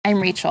I'm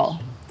Rachel,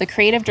 the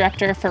creative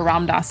director for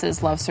Ram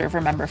Dass's Love Serve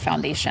Remember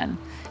Foundation,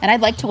 and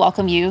I'd like to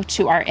welcome you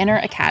to our Inner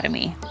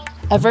Academy,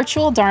 a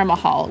virtual Dharma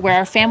hall where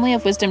our family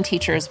of wisdom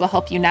teachers will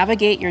help you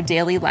navigate your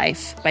daily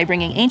life by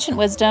bringing ancient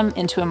wisdom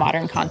into a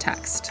modern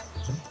context.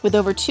 With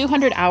over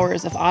 200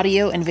 hours of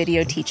audio and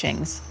video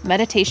teachings,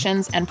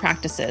 meditations, and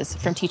practices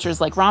from teachers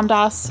like Ram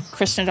Dass,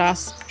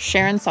 Krishnadas,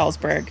 Sharon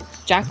Salzberg,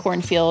 Jack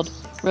Kornfield,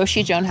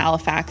 Roshi Joan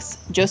Halifax,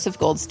 Joseph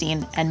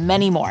Goldstein, and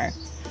many more,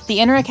 the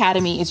Inner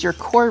Academy is your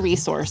core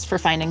resource for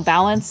finding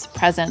balance,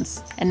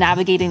 presence, and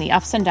navigating the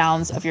ups and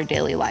downs of your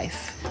daily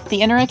life.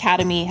 The Inner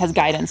Academy has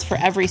guidance for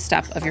every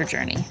step of your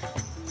journey.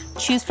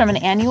 Choose from an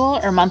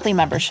annual or monthly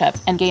membership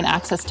and gain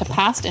access to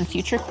past and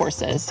future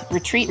courses,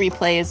 retreat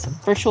replays,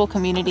 virtual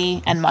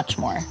community, and much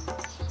more.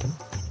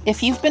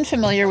 If you've been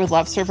familiar with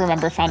Love Serve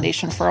Remember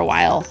Foundation for a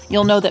while,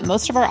 you'll know that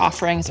most of our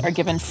offerings are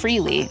given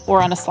freely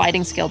or on a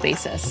sliding scale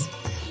basis.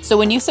 So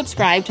when you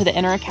subscribe to the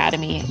Inner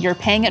Academy, you're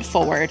paying it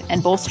forward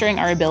and bolstering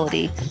our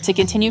ability to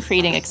continue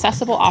creating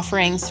accessible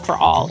offerings for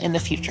all in the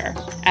future,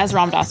 as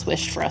Ram Dass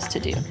wished for us to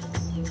do.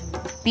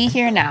 Be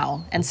here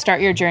now and start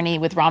your journey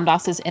with Ram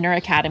Dass's Inner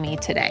Academy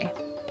today.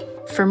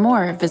 For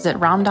more, visit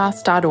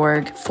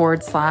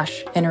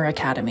ramdass.org/Inner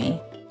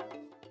Academy.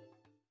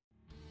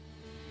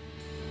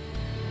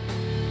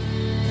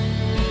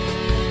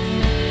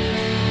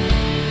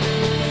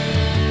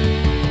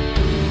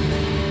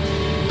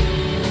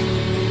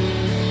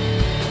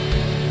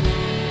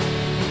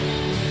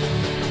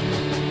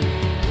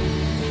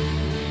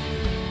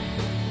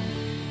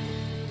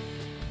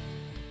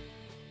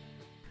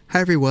 Hi,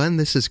 everyone.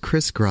 This is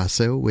Chris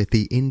Grosso with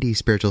the Indie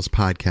Spirituals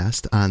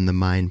podcast on the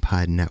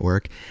MindPod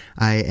Network.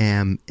 I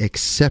am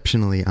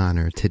exceptionally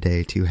honored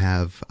today to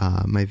have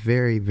my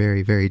very,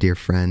 very, very dear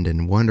friend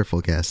and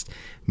wonderful guest,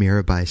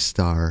 Mirabai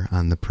Starr,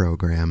 on the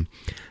program.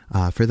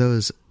 For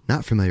those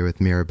not familiar with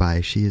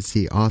Mirabai, she is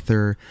the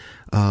author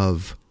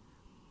of,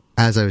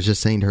 as I was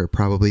just saying to her,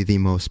 probably the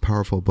most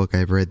powerful book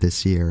I've read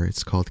this year.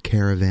 It's called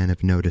Caravan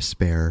of No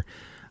Despair,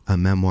 a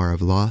memoir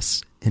of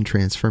loss and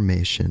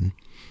transformation,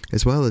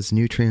 as well as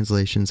new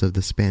translations of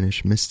the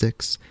Spanish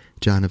mystics,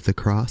 John of the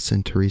Cross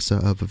and Teresa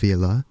of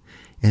Avila,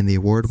 and the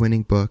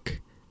award-winning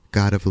book,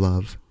 God of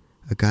Love,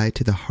 A Guide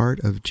to the Heart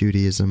of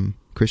Judaism,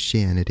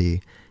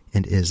 Christianity,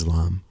 and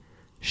Islam.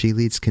 She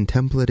leads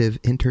contemplative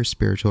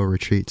interspiritual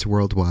retreats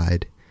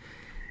worldwide,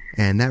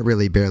 and that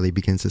really barely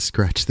begins to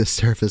scratch the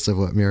surface of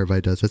what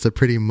Mirabai does. That's a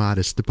pretty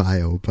modest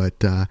bio, but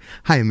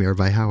hi,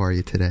 Mirabai, how are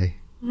you today?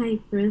 Hi,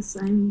 Chris.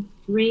 I'm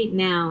great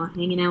now,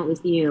 hanging out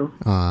with you.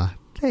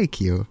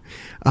 Thank you.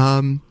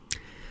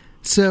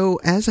 So,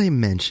 as I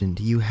mentioned,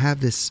 you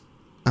have this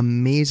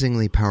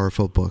amazingly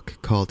powerful book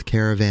called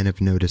Caravan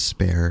of No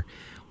Despair.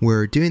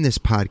 We're doing this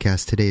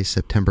podcast today,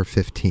 September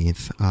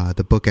 15th.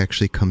 The book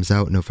actually comes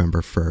out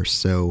November 1st,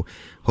 so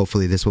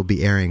hopefully this will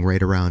be airing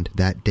right around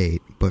that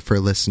date. But for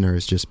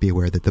listeners, just be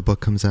aware that the book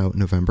comes out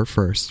November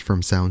 1st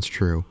from Sounds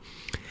True.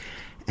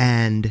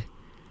 And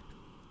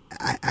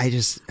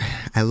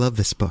I love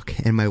this book,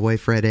 and my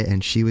wife read it,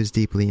 and she was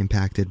deeply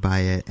impacted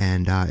by it,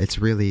 and it's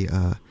really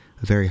a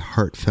very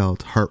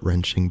heartfelt,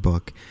 heart-wrenching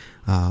book,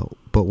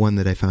 but one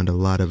that I found a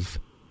lot of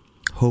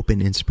hope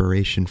and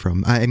inspiration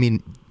from. I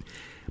mean,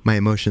 my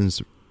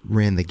emotions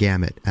ran the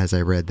gamut as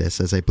I read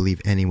this, as I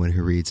believe anyone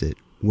who reads it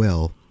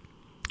will,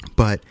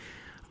 but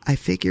I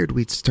figured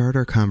we'd start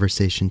our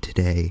conversation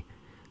today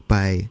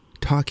by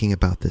talking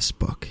about this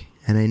book,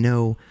 and I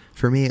know,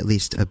 for me at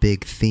least, a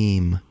big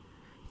theme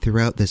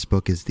throughout this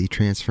book is the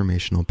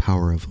transformational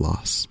power of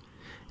loss.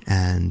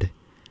 And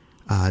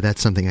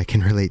that's something I can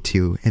relate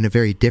to in a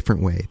very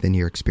different way than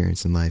your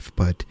experience in life,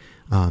 but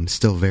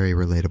still very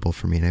relatable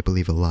for me, and I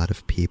believe a lot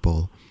of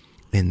people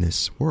in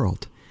this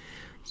world.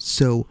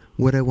 So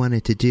what I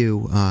wanted to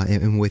do,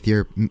 and with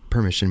your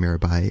permission,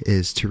 Mirabai,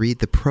 is to read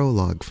the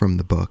prologue from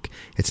the book.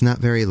 It's not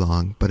very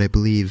long, but I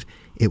believe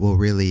it will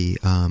really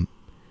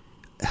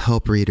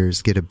help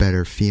readers get a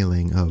better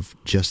feeling of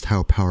just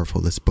how powerful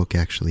this book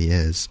actually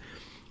is.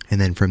 And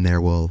then from there,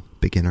 we'll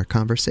begin our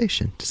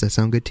conversation. Does that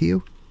sound good to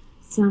you?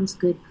 Sounds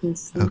good,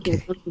 Chris. Thank you.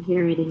 I'd love to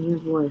hear it in your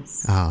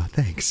voice. Ah,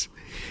 thanks.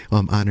 Well,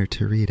 I'm honored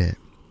to read it.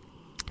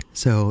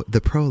 So, the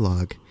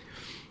prologue.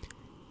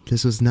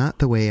 This was not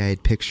the way I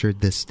had pictured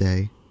this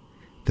day.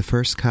 The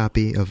first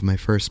copy of my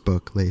first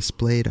book lay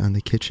splayed on the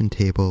kitchen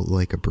table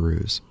like a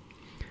bruise.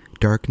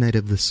 Dark Night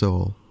of the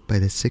Soul, by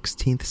the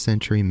 16th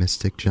century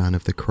mystic John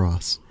of the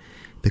Cross.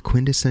 The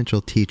quintessential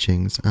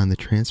teachings on the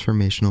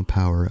transformational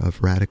power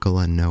of radical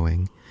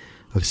unknowing,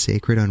 of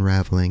sacred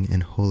unraveling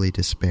and holy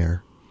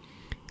despair.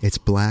 Its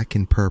black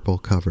and purple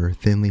cover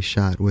thinly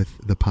shot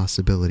with the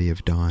possibility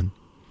of dawn.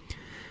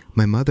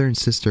 My mother and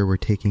sister were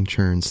taking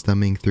turns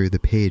thumbing through the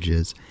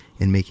pages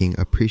and making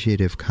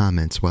appreciative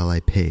comments while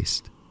I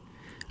paced.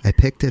 I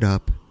picked it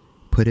up,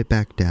 put it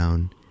back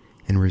down,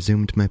 and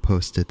resumed my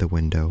post at the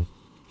window.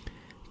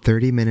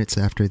 30 minutes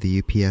after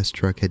the UPS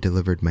truck had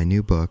delivered my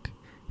new book,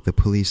 the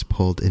police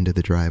pulled into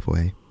the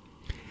driveway.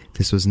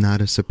 This was not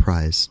a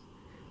surprise.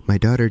 My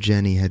daughter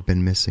Jenny had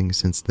been missing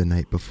since the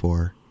night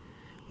before,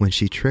 when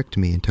she tricked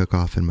me and took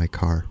off in my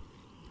car.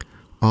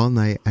 All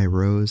night I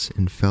rose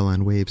and fell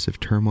on waves of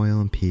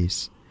turmoil and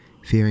peace,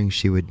 fearing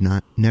she would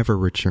never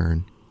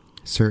return,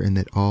 certain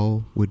that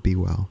all would be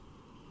well.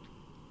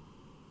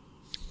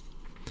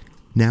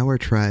 Now our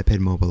tribe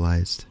had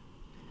mobilized.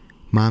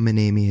 Mom and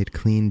Amy had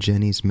cleaned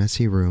Jenny's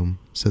messy room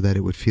so that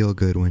it would feel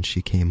good when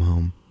she came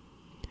home.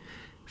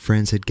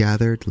 Friends had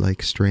gathered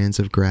like strands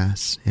of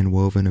grass and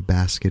woven a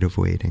basket of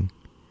waiting.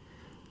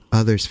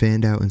 Others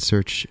fanned out in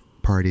search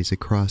parties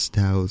across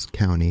Taos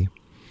County,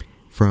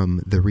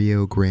 from the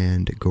Rio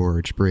Grande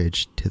Gorge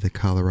Bridge to the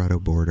Colorado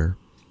border.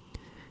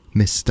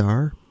 Miss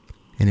Starr,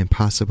 an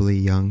impossibly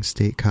young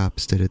state cop,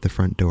 stood at the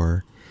front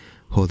door,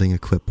 holding a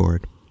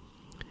clipboard.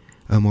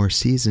 A more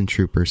seasoned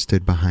trooper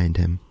stood behind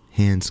him,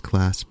 hands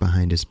clasped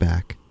behind his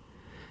back.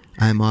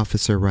 "I'm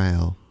Officer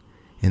Ryle,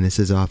 and this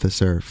is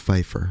Officer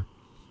Pfeiffer."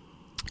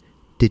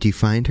 "Did you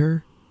find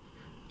her?"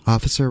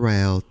 Officer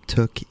Ryle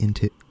took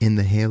in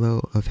the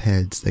halo of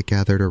heads that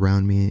gathered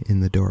around me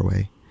in the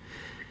doorway.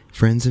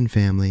 Friends and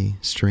family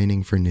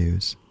straining for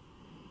news.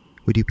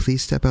 "Would you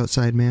please step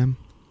outside, ma'am?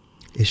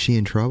 Is she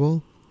in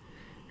trouble?"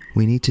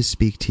 "We need to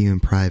speak to you in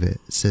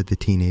private," said the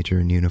teenager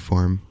in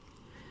uniform.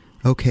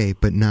 "Okay,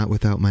 but not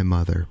without my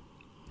mother."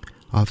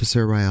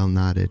 Officer Ryle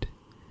nodded.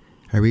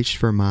 I reached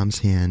for Mom's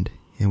hand,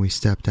 and we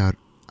stepped out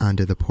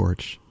onto the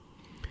porch.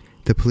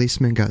 The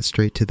policeman got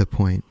straight to the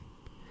point.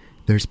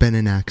 "There's been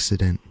an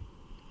accident."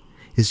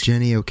 "Is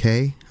Jenny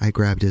okay?" I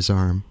grabbed his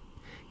arm.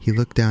 He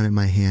looked down at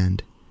my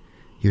hand.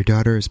 "Your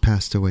daughter has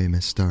passed away,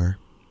 Miss Starr."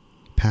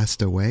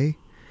 "Passed away?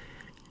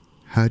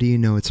 How do you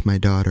know it's my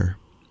daughter?"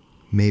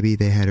 "Maybe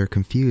they had her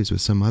confused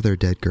with some other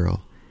dead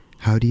girl.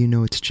 How do you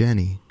know it's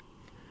Jenny?"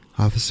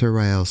 Officer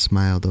Ryle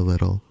smiled a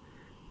little.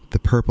 "The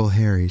purple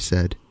hair," he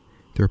said.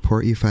 "The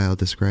report you filed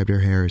described her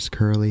hair as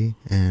curly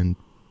and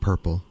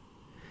purple."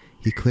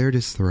 He cleared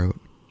his throat.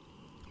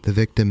 "The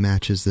victim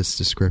matches this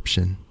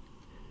description."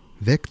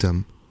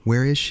 "Victim?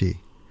 Where is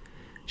she?"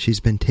 "She's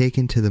been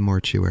taken to the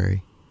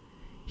mortuary."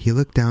 He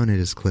looked down at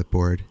his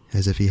clipboard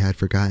as if he had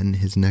forgotten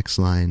his next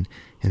line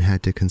and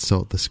had to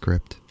consult the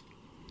script.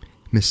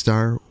 "Miss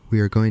Starr, we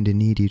are going to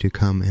need you to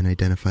come and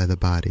identify the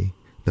body."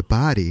 "The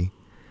body?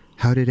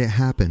 How did it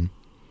happen?"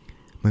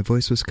 My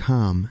voice was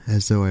calm,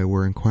 as though I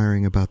were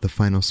inquiring about the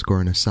final score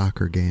in a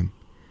soccer game.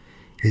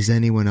 "Is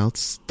anyone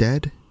else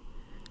dead?"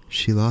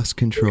 "She lost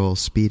control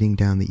speeding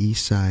down the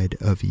east side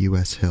of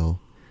U.S. Hill,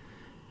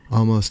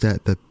 almost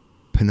at the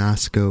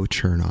Penasco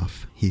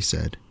Chernoff," he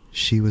said.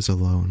 "She was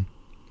alone."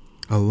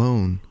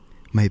 "Alone?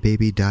 My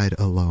baby died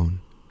alone."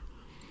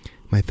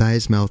 My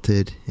thighs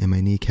melted and my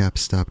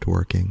kneecaps stopped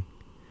working.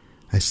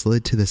 I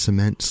slid to the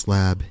cement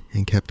slab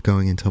and kept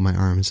going until my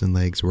arms and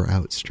legs were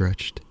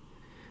outstretched.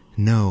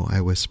 "No," I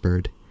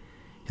whispered,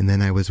 and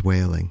then I was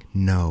wailing,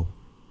 "No."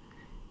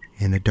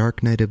 In a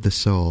dark night of the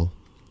soul,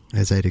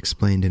 as I'd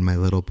explained in my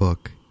little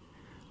book,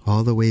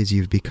 all the ways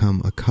you've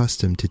become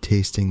accustomed to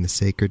tasting the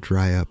sacred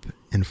dry up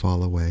and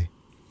fall away.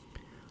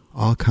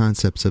 All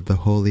concepts of the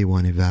Holy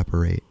One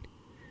evaporate.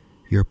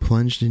 You're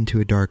plunged into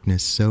a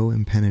darkness so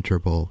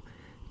impenetrable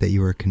that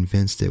you are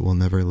convinced it will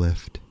never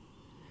lift.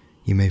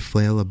 You may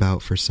flail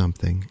about for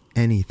something,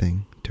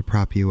 anything, to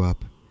prop you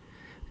up,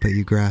 but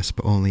you grasp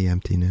only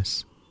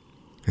emptiness.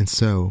 And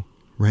so,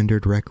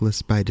 rendered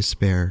reckless by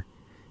despair,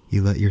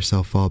 you let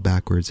yourself fall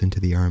backwards into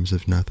the arms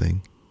of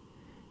nothing.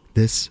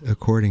 This,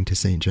 according to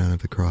St. John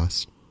of the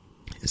Cross,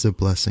 is a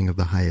blessing of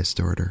the highest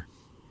order.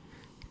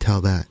 Tell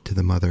that to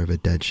the mother of a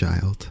dead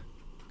child.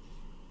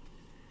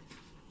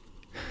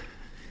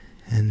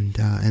 And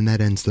that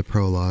ends the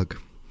prologue.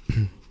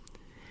 And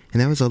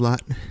that was a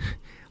lot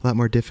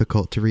more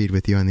difficult to read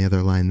with you on the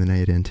other line than I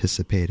had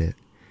anticipated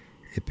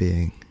it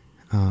being.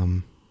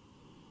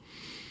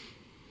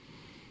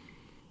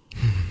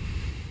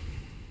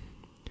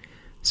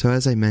 So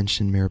as I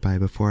mentioned, Mirabai,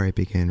 before I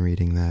began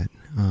reading that,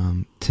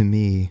 to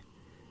me,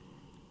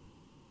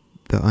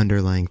 the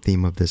underlying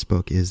theme of this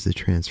book is the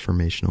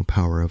transformational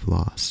power of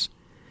loss.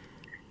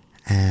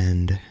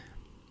 And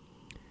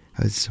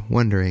I was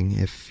wondering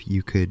if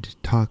you could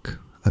talk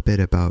a bit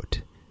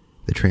about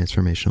the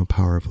transformational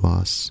power of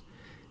loss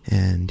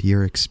and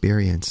your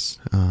experience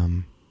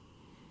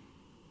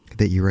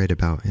that you write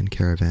about in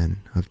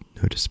Caravan of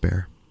No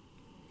Despair.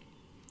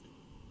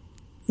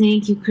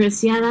 Thank you,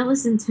 Chris. Yeah, that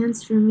was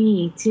intense for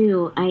me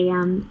too.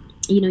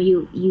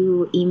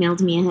 You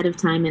emailed me ahead of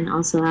time and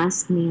also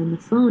asked me on the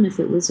phone if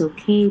it was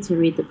okay to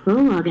read the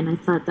prologue, and I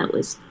thought that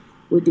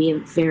would be a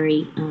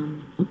very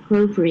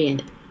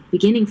appropriate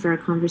beginning for our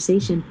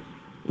conversation.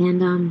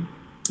 And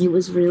it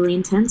was really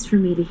intense for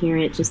me to hear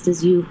it, just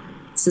as you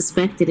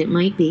suspected it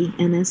might be,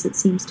 and as it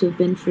seems to have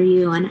been for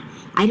you. And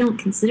I don't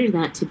consider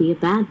that to be a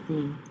bad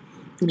thing.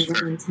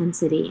 That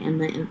intensity and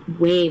the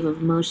wave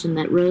of emotion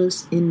that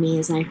rose in me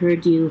as I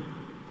heard you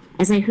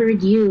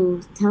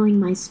telling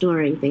my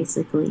story,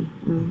 basically,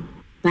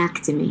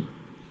 back to me.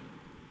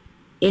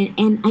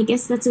 And I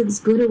guess that's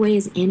as good a way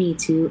as any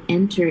to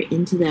enter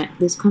into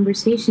this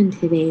conversation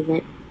today,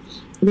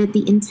 that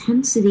the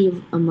intensity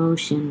of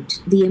emotion,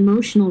 the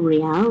emotional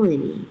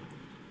reality,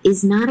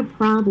 is not a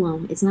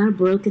problem. It's not a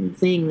broken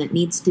thing that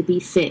needs to be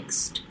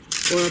fixed.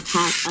 or a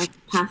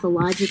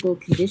pathological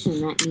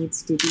condition that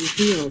needs to be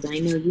healed. I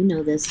know you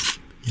know this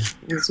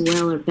as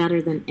well or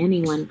better than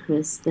anyone,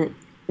 Chris, that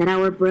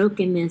our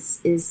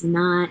brokenness is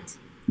not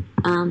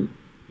the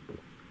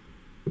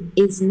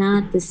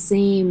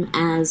same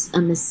as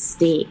a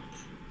mistake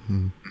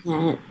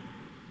that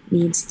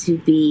needs to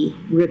be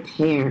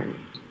repaired.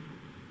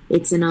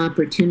 It's an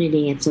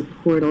opportunity. It's a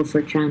portal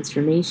for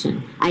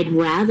transformation. I'd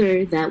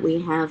rather that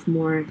we have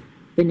more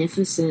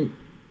beneficent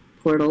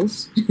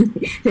portals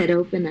that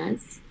open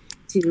us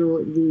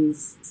to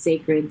these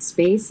sacred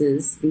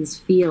spaces, these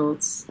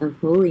fields of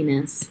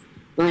holiness.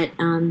 But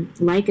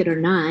like it or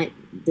not,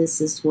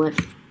 this is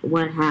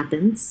what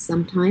happens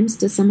sometimes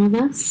to some of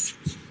us.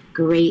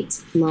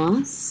 Great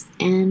loss,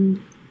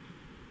 and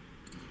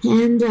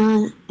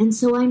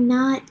so I'm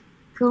not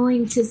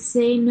going to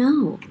say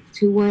no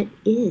to what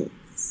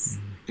is.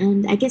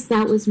 And I guess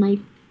that was my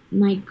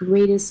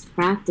greatest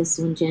practice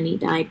when Jenny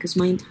died, because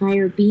my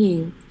entire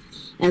being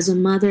as a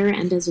mother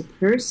and as a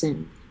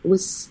person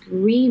was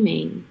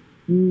screaming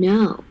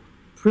no,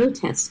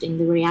 protesting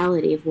the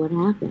reality of what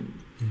happened.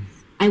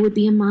 I would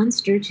be a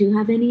monster to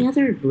have any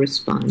other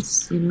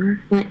response,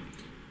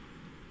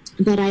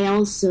 but I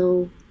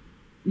also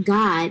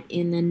got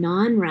in the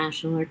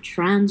non-rational or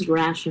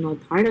trans-rational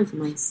part of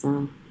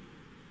myself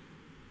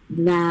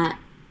that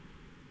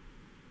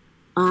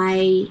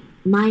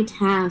my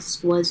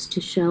task was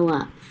to show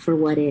up for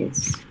what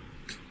is,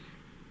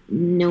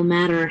 no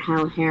matter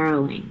how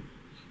harrowing.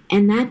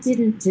 And that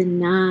didn't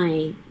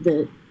deny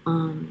the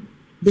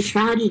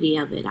tragedy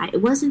of it.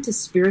 It wasn't a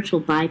spiritual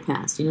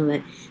bypass.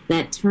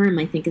 That term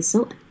I think is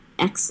so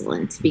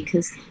excellent,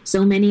 because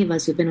so many of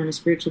us who've been on a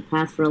spiritual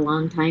path for a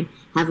long time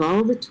have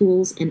all the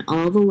tools and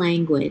all the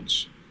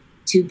language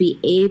to be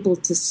able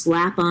to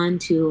slap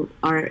onto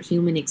our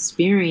human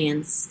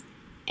experience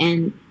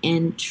and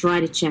try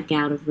to check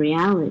out of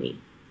reality.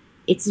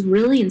 It's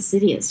really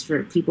insidious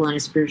for people on a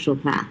spiritual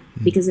path,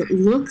 because it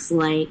looks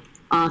like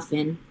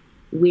often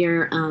we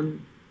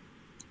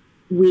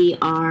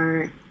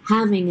are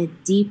having a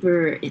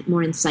deeper,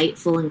 more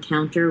insightful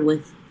encounter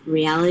with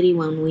reality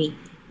when we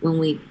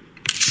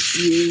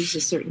use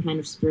a certain kind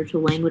of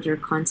spiritual language or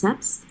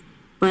concepts,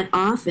 but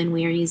often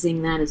we are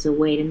using that as a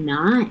way to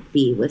not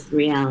be with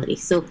reality.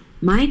 So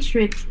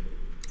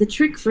the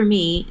trick for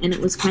me, and it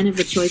was kind of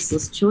a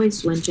choiceless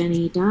choice when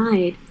Jenny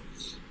died,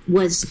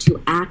 was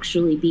to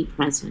actually be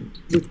present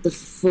with the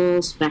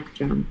full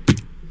spectrum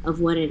of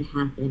what had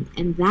happened.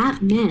 And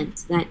that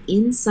meant that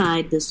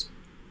inside this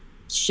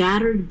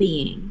shattered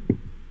being,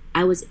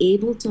 I was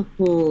able to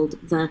hold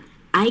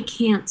I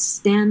can't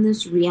stand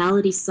this,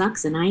 reality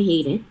sucks and I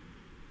hate it,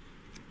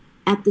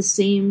 at the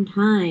same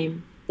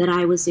time that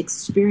I was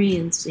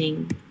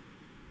experiencing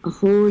a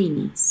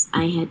holiness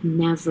I had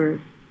never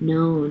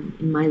known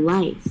in my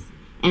life,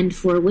 and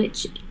for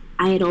which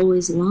I had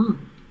always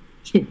longed.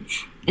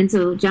 And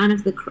so so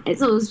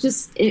it was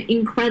just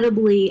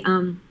incredibly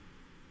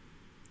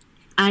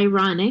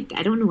ironic,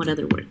 I don't know what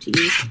other word to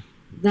use,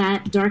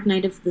 that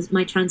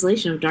my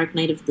translation of Dark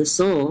Night of the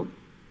Soul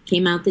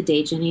came out the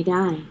day Jenny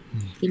died.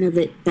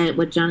 That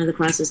what John of the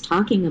Cross is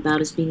talking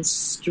about is being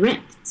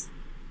stripped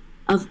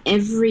of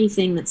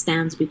everything that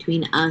stands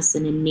between us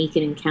and a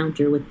naked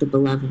encounter with the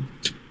beloved.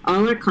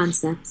 All our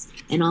concepts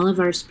and all of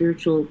our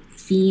spiritual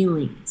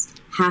feelings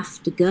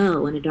have to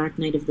go in a Dark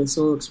Night of the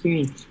Soul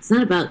experience.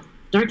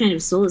 Dark Night of the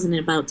Soul isn't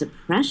about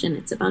depression,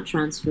 it's about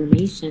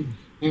transformation.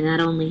 And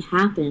that only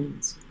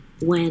happens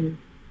when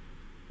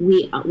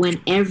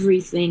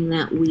everything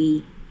that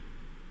we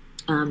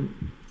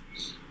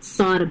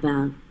thought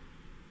about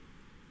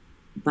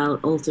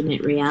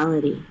ultimate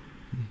reality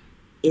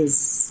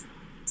is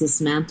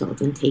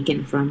dismantled and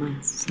taken from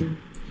us. So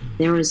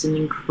there was an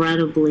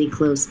incredibly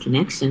close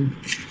connection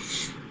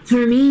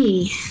for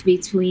me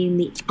between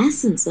the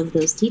essence of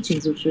those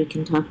teachings, which we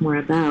can talk more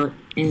about,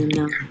 and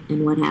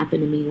what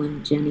happened to me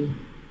when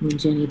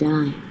Jenny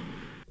died.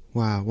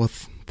 Wow. Well,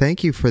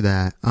 thank you for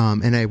that.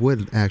 And I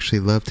would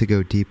actually love to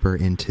go deeper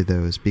into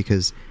those,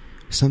 because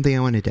something I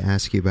wanted to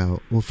ask you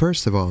about. Well,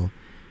 first of all,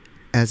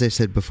 as I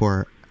said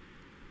before,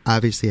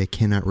 obviously I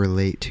cannot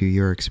relate to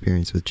your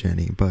experience with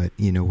Jenny, but,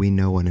 we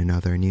know one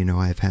another, and,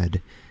 I've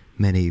had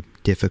many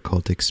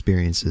difficult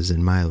experiences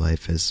in my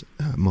life, as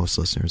most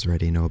listeners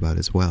already know about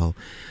as well.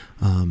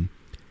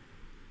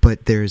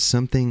 But there's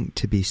something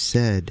to be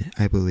said,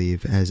 I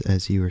believe,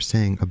 as you were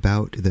saying,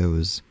 about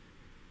those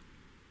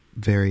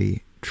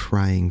very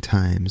trying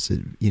times,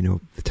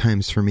 the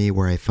times for me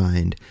where I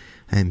find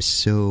I'm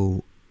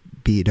so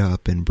beat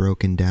up and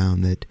broken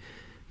down that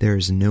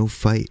there's no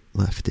fight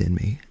left in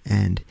me.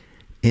 And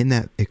in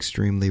that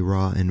extremely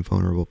raw and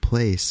vulnerable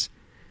place,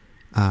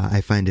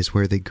 I find is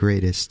where the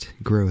greatest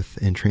growth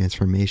and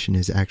transformation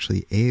is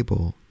actually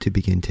able to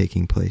begin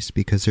taking place,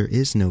 because there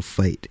is no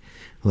fight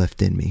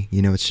left in me.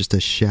 It's just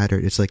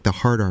it's like the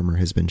heart armor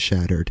has been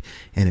shattered,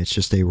 and it's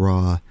just a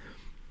raw,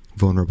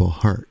 vulnerable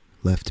heart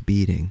left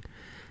beating.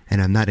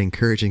 And I'm not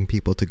encouraging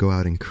people to go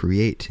out and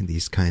create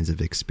these kinds of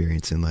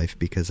experience in life,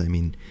 because,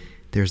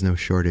 there's no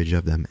shortage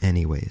of them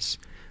anyways.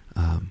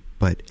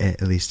 but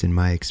at least in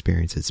my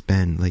experience, it's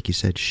been, like you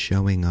said,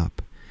 showing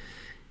up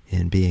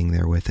and being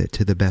there with it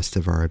to the best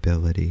of our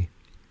ability.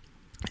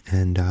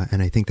 And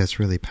I think that's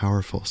really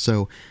powerful.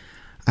 So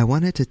I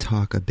wanted to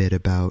talk a bit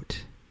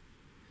about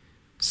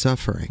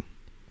suffering,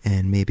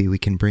 and maybe we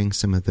can bring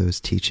some of those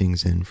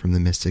teachings in from the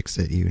mystics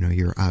that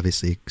you're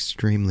obviously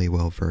extremely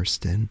well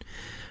versed in.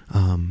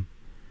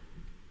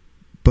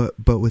 But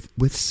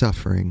with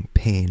suffering,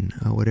 pain,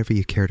 whatever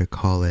you care to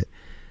call it,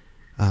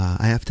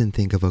 I often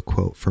think of a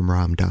quote from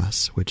Ram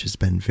Dass, which has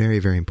been very,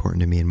 very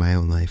important to me in my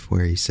own life,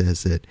 where he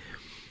says that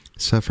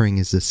suffering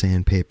is the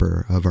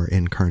sandpaper of our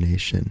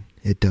incarnation.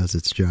 It does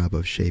its job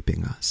of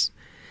shaping us.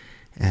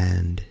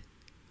 And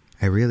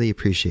I really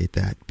appreciate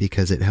that,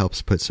 because it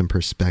helps put some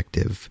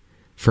perspective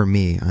for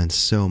me on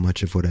so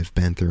much of what I've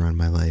been through in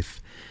my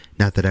life.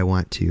 Not that I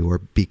want to or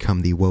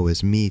become the woe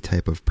is me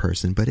type of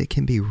person, but it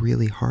can be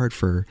really hard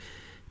for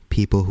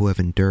people who have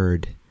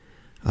endured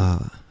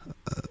a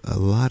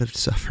lot of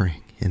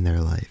suffering in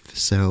their life.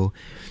 So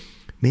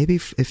maybe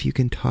if you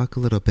can talk a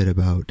little bit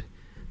about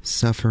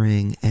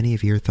suffering, any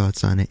of your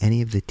thoughts on it,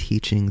 any of the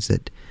teachings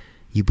that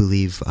you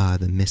believe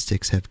the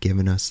mystics have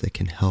given us that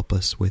can help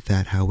us with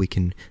that, how we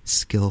can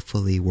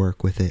skillfully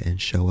work with it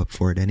and show up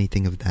for it,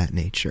 anything of that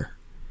nature.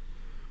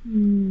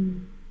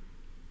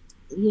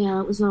 Yeah,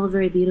 it was all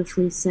very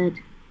beautifully said,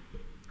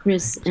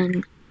 Chris.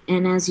 And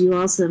as you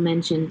also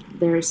mentioned,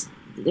 there's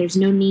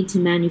no need to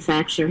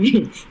manufacture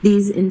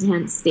these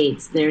intense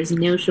states. There's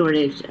no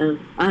shortage of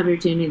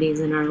opportunities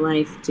in our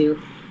life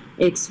to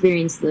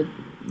experience the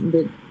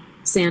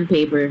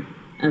sandpaper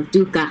of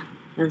dukkha,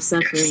 of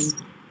suffering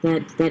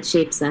that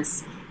shapes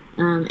us.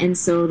 And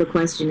so the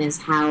question is,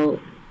 how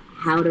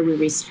do we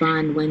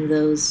respond when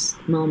those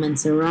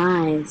moments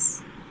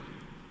arise?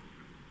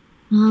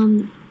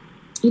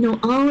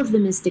 All of the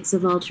mystics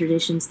of all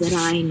traditions that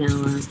I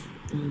know of,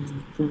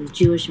 from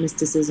Jewish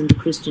mysticism to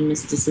Christian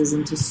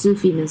mysticism to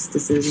Sufi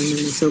mysticism and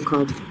the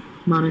so-called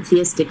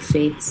monotheistic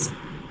faiths,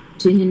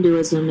 to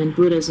Hinduism and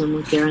Buddhism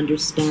with their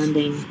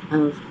understanding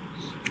of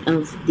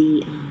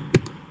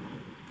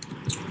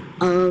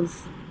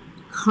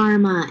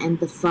karma and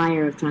the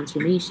fire of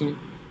transformation,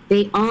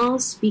 they all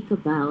speak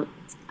about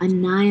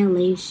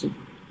annihilation,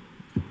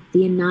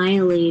 the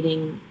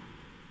annihilating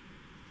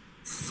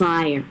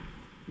fire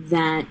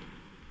that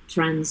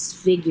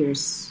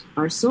transfigures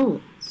our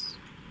souls.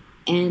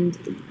 And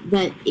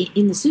that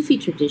in the Sufi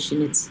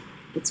tradition, it's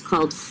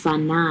called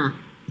fana.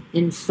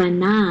 And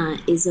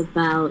fana is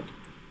about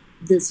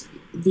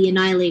the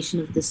annihilation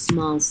of the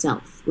small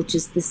self, which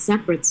is the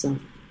separate self,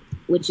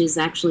 which is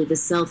actually the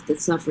self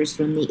that suffers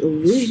from the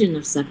illusion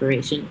of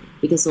separation,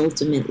 because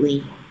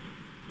ultimately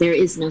there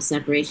is no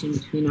separation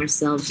between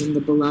ourselves and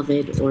the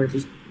beloved or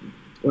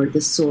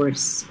the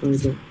source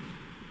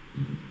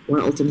or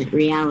ultimate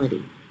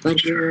reality.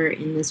 But here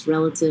in this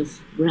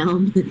relative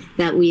realm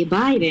that we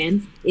abide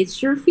in, it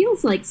sure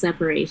feels like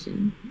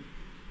separation.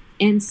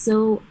 And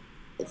so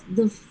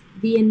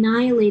the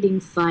annihilating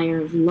fire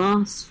of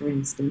loss, for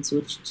instance,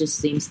 which just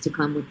seems to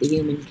come with the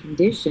human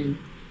condition,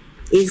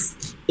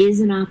 is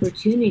an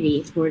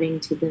opportunity, according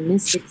to the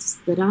mystics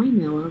that I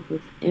know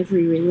of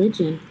every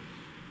religion,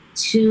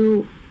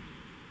 to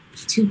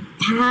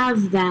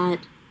have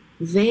that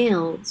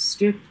veil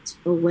stripped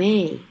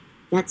away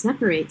that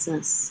separates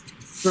us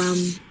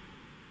from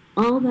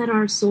all that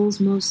our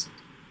souls most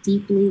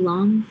deeply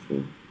long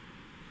for.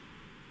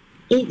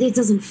 It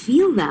doesn't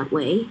feel that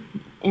way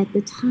at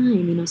the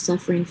time.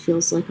 Suffering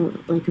feels like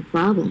a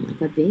problem, like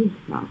a big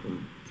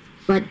problem.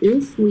 But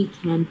if we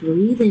can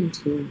breathe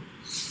into it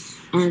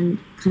and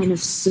kind of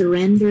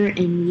surrender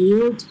and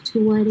yield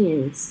to what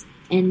is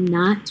and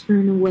not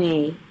turn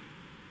away,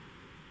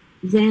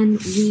 then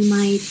we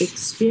might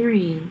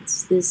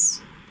experience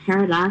this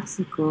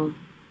paradoxical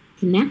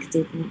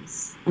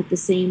connectedness at the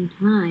same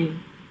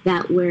time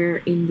that we're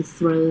in the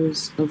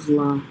throes of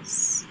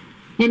loss.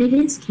 And it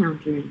is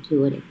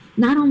counterintuitive,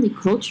 not only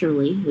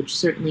culturally, which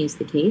certainly is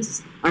the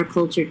case. Our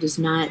culture does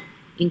not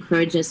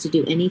encourage us to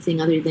do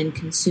anything other than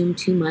consume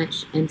too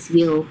much and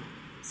feel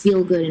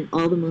good in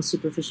all the most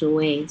superficial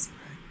ways.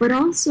 But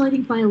also, I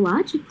think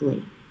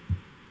biologically,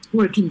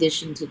 we're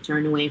conditioned to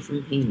turn away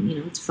from pain.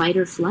 It's fight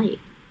or flight.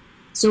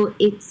 So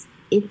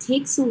it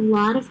takes a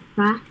lot of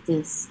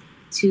practice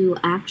to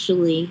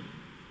actually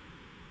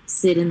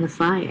sit in the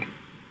fire.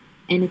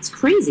 And it's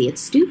crazy. It's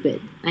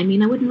stupid. I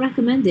wouldn't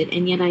recommend it,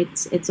 and yet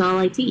it's all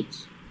I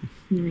teach.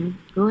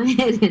 Go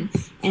ahead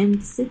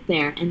and sit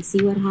there and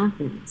see what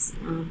happens.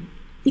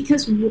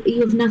 Because you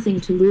have nothing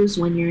to lose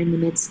when you're in the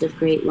midst of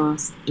great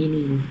loss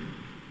anyway.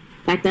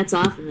 In fact, that's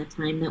often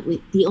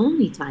the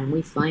only time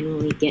we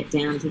finally get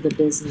down to the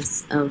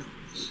business of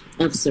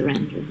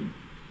surrendering.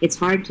 It's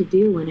hard to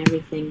do when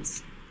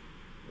everything's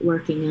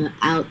working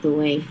out the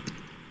way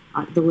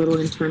the little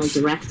internal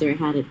director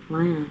had it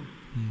planned.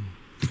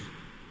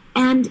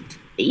 And,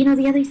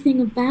 the other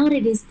thing about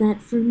it is that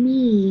for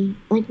me,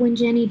 like when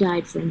Jenny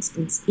died, for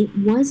instance, it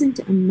wasn't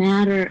a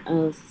matter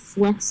of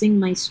flexing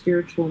my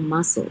spiritual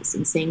muscles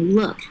and saying,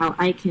 look, how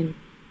I can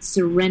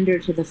surrender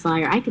to the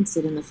fire. I can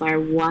sit in the fire,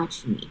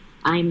 watch me.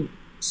 I'm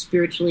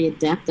spiritually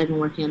adept. I've been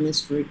working on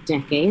this for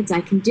decades.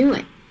 I can do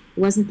it. It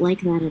wasn't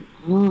like that at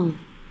all.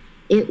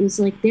 It was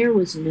like there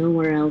was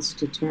nowhere else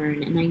to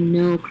turn. And I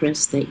know,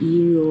 Chris, that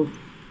you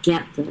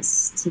get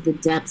this to the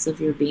depths of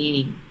your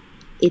being.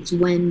 It's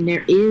when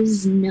there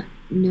is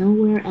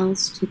nowhere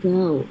else to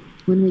go,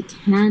 when we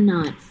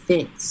cannot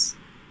fix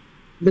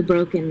the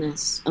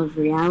brokenness of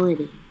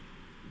reality.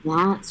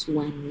 That's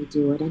when we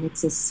do it. And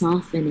it's a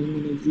softening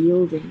and a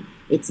yielding.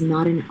 It's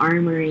not an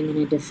armoring and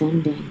a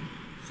defending.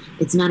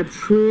 It's not a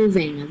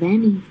proving of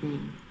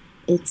anything.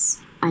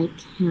 It's, I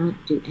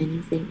can't do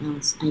anything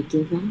else. I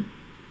give up.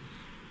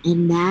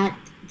 And that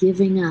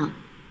giving up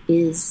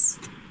is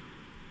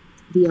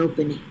the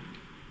opening.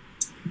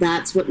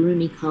 That's what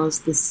Rumi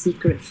calls the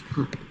secret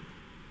cup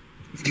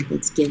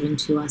that's given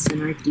to us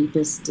in our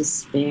deepest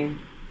despair.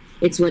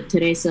 It's what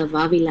Teresa of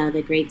Avila,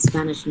 the great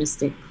Spanish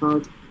mystic,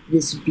 called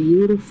this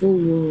beautiful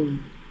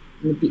wound.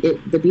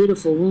 The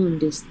beautiful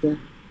wound is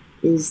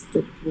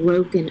the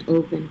broken,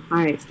 open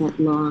heart that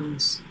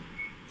longs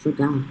for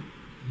God.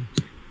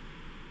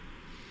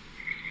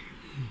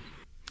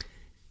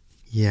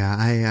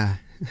 Yeah,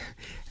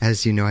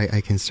 as you know,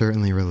 I can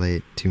certainly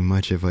relate to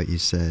much of what you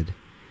said.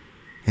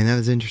 And that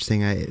was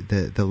interesting.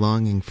 The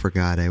longing for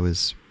God, I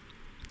was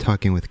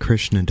talking with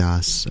Krishna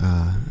Das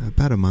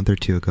about a month or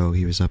two ago.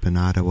 He was up in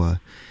Ottawa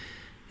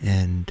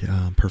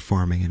and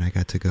performing, and I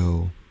got to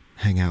go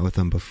hang out with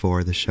him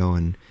before the show,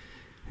 and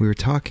we were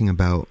talking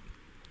about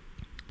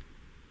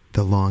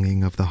the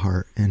longing of the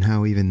heart and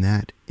how even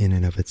that in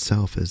and of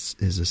itself is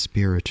a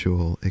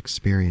spiritual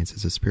experience.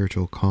 It's a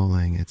spiritual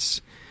calling.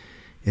 It's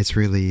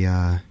really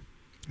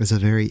it's a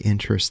very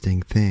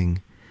interesting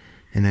thing.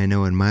 And I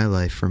know in my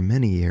life for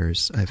many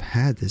years I've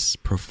had this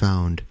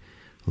profound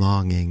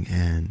longing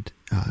and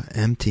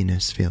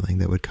emptiness feeling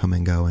that would come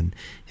and go. And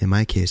in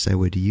my case, I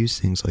would use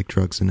things like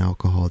drugs and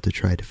alcohol to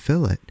try to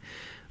fill it.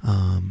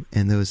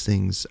 And those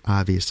things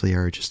obviously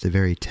are just a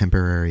very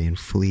temporary and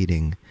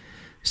fleeting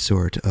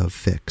sort of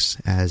fix,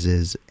 as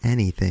is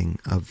anything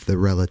of the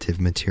relative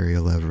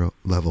material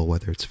level,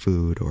 whether it's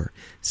food or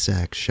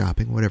sex,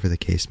 shopping, whatever the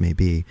case may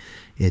be.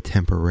 It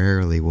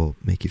temporarily will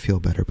make you feel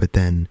better, but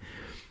then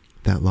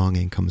that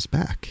longing comes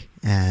back.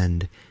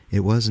 And it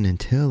wasn't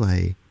until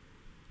I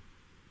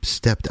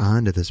stepped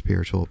onto the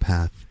spiritual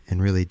path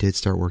and really did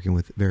start working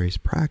with various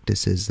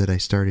practices that I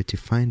started to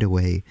find a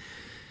way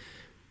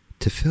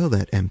to fill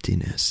that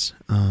emptiness,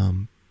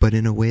 but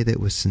in a way that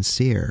was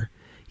sincere,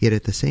 yet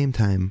at the same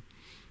time,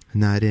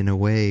 not in a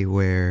way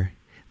where,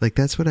 like,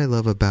 that's what I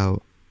love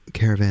about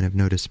Caravan of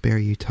No Despair.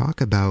 You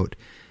talk about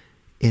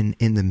in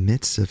the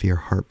midst of your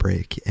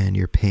heartbreak and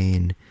your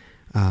pain,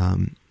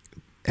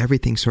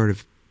 everything sort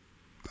of,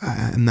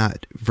 I'm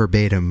not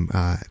verbatim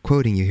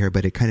quoting you here,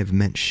 but it kind of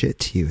meant shit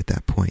to you at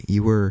that point.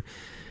 You were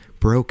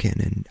broken.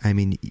 And I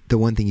mean, the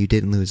one thing you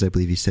didn't lose, I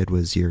believe you said,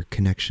 was your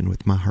connection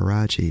with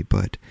Maharaji,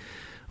 but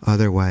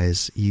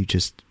otherwise you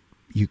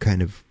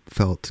kind of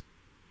felt,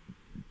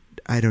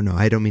 I don't know,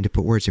 I don't mean to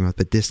put words in your mouth,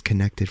 but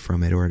disconnected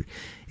from it, or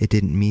it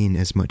didn't mean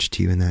as much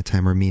to you in that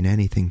time or mean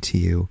anything to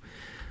you.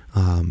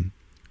 And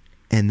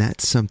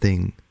that's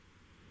something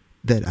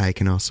that I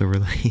can also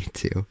relate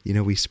to. You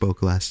know, we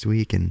spoke last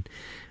week and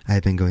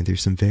I've been going through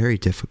some very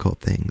difficult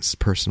things,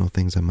 personal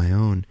things on my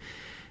own.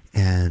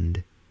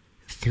 And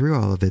through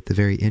all of it, the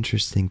very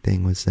interesting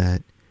thing was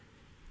that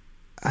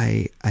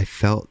I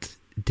felt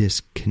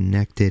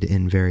disconnected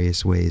in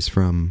various ways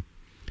from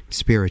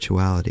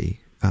spirituality,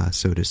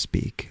 so to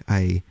speak.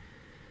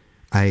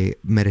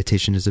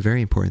 Meditation is a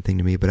very important thing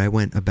to me, but I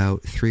went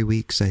about 3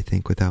 weeks, I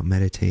think, without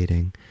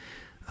meditating.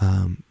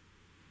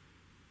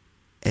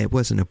 It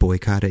wasn't a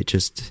boycott.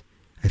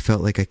 I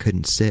felt like I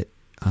couldn't sit.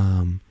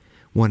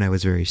 One, I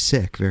was very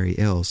sick, very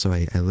ill, so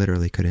I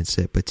literally couldn't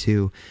sit. But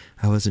two,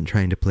 I wasn't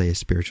trying to play a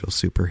spiritual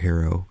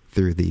superhero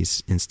through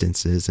these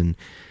instances, and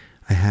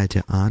I had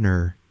to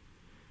honor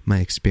my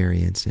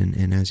experience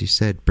and as you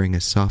said, bring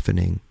a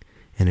softening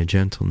and a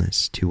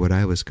gentleness to what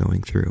I was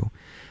going through.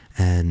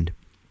 And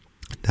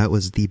that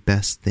was the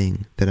best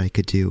thing that I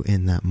could do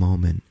in that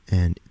moment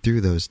and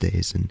through those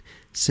days. And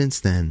since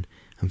then,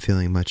 I'm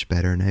feeling much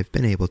better, and I've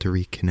been able to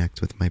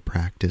reconnect with my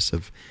practice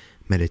of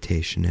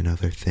meditation and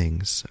other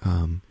things,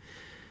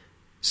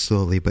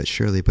 slowly but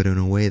surely, but in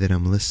a way that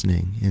I'm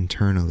listening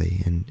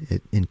internally and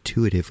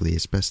intuitively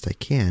as best I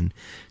can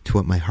to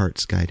what my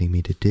heart's guiding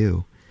me to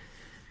do.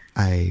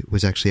 I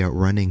was actually out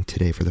running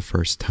today for the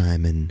first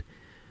time,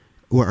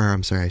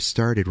 I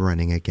started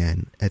running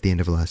again at the end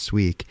of last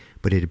week,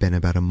 but it had been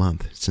about a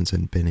month since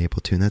I'd been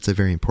able to, and that's a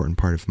very important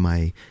part of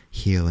my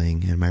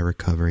healing and my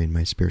recovery and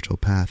my spiritual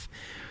path.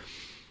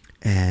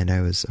 And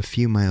I was a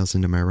few miles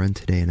into my run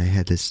today, and I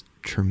had this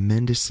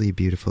tremendously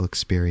beautiful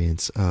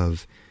experience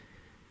of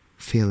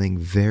feeling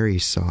very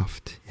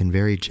soft and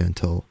very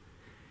gentle.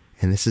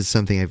 And this is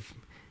something I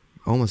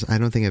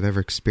don't think I've ever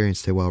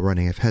experienced it while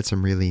running. I've had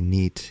some really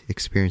neat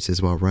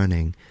experiences while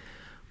running,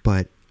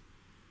 but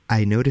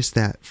I noticed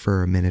that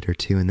for a minute or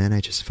two, and then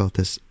I just felt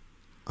this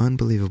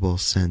unbelievable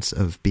sense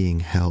of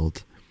being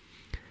held.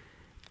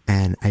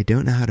 And I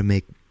don't know how to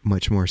make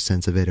much more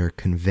sense of it or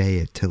convey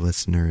it to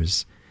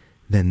listeners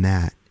than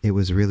that. It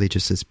was really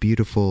just this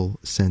beautiful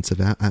sense of,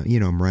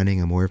 I'm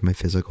running, I'm aware of my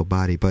physical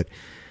body, but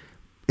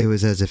it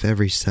was as if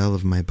every cell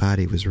of my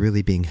body was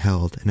really being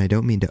held. And I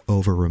don't mean to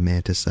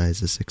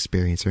over-romanticize this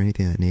experience or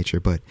anything of that nature,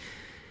 but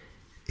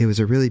it was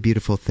a really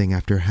beautiful thing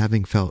after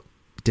having felt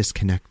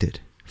disconnected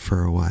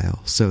for a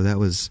while. So that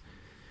was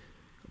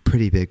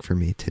pretty big for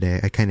me today.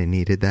 I kind of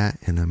needed that.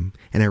 And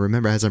I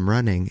remember as I'm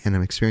running and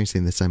I'm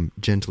experiencing this, I'm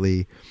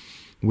gently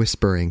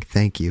whispering,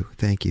 thank you,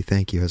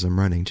 as I'm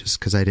running, just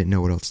because I didn't know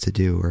what else to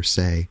do or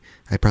say.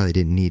 I probably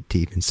didn't need to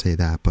even say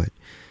that, but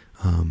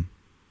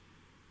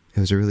it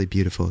was a really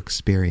beautiful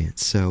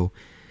experience. So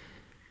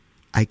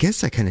I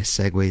guess that kind of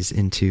segues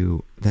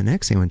into the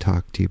next thing I want to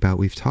talk to you about.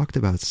 We've talked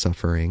about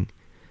suffering,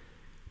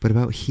 but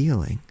about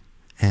healing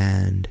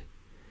and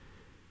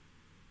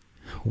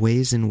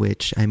ways in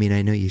which, I mean,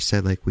 I know you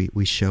said like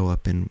we show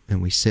up and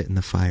we sit in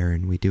the fire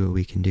and we do what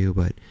we can do,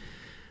 but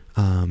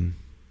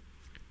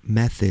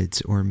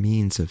methods or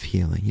means of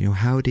healing,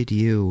 how did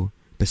you,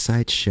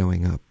 besides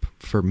showing up,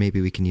 for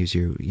maybe we can use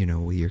your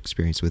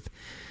experience with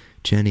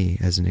Jenny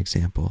as an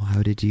example,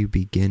 how did you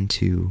begin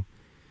to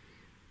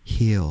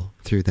heal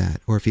through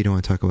that? Or if you don't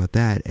want to talk about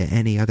that,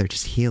 any other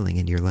just healing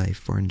in your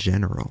life or in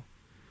general?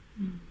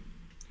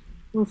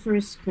 Well,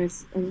 first,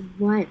 Chris,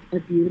 what a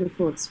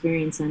beautiful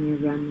experience on your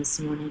run this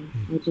morning.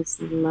 I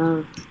just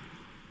loved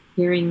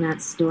hearing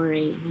that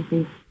story. And I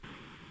think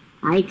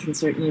I can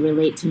certainly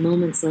relate to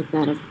moments like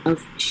that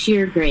of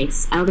sheer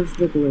grace out of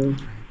the blue,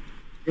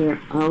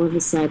 where all of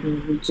a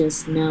sudden we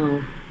just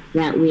know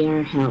that we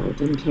are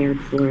held and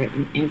cared for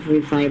in every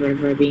fiber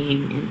of our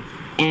being.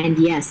 And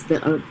yes,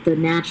 the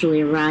naturally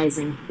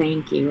arising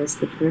thank you is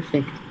the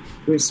perfect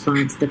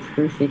response, the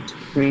perfect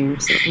prayer.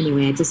 So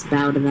anyway, I just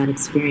bow to that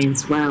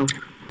experience. Wow.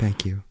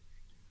 Thank you.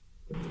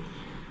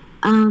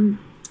 The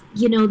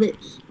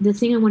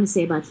thing I want to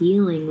say about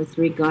healing with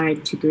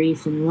regard to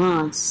grief and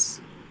loss,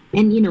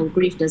 and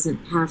grief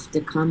doesn't have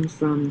to come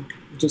from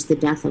just the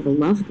death of a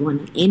loved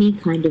one. Any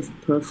kind of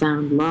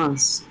profound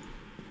loss,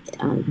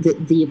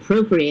 the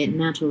appropriate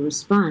natural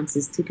response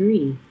is to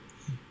grieve.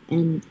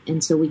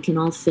 And so we can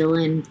all fill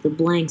in the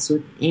blanks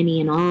with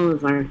any and all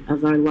of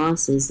our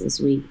losses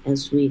as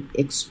we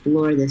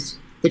explore the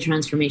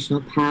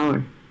transformational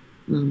power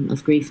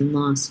of grief and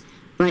loss.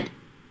 But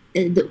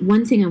the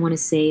one thing I want to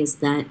say is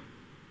that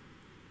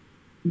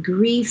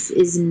grief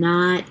is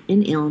not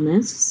an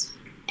illness,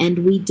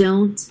 and we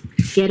don't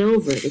get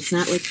over it. It's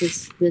not like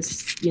this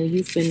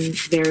you've been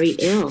very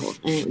ill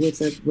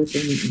with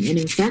an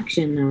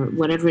infection or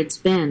whatever it's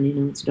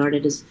been. It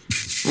started as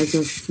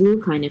a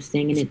flu kind of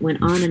thing, and it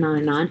went on and on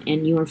and on,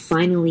 and you are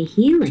finally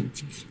healing,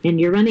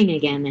 and you're running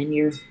again, and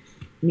you're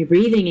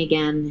breathing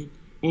again,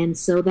 and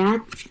so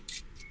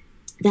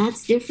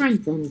that's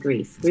different than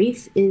grief.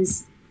 Grief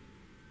is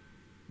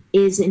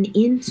an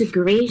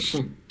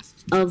integration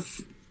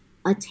of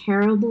a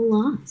terrible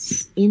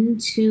loss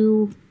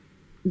into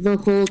the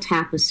whole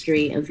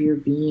tapestry of your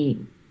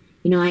being.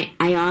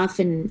 I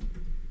often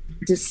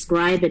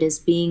describe it as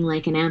being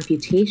like an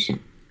amputation.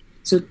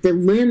 So the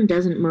limb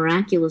doesn't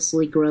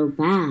miraculously grow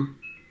back,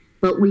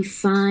 but we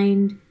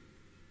find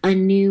a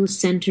new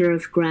center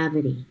of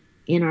gravity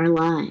in our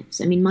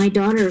lives. I mean, my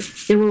daughter,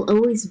 there will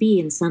always be,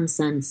 in some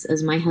sense,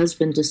 as my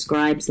husband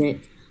describes it,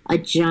 a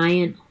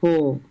giant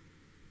hole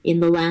in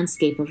the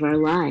landscape of our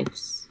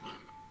lives.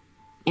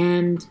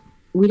 And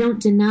we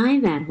don't deny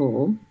that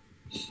hole,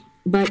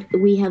 but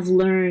we have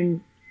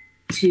learned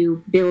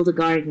to build a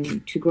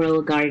garden, to grow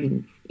a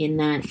garden in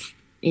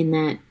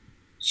that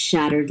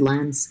shattered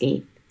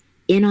landscape,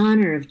 in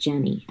honor of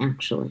Jenny,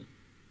 actually.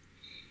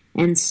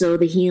 And so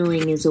the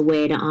healing is a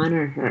way to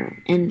honor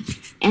her. And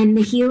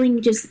the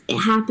healing just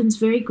happens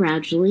very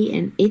gradually,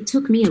 and it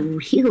took me a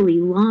really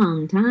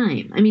long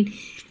time. I mean,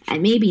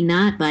 maybe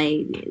not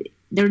by...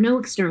 There are no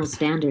external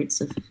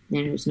standards.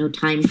 There's no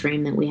time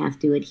frame that we have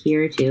to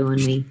adhere to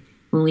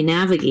when we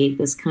navigate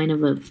this kind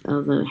of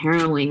a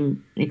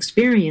harrowing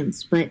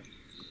experience. But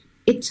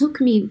it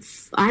took me,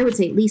 I would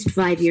say, at least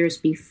 5 years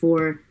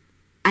before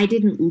I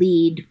didn't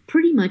lead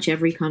pretty much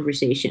every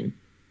conversation.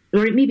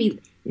 Or maybe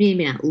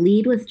not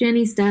lead with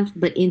Jenny stuff,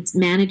 but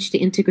managed to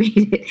integrate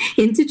it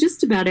into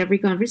just about every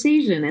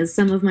conversation, as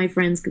some of my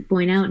friends could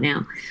point out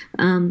now.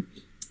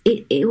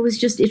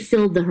 It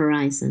filled the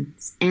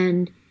horizons.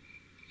 And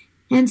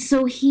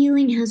so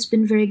healing has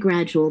been very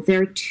gradual.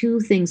 There are two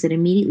things that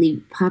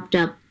immediately popped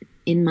up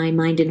in my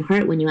mind and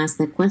heart when you asked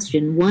that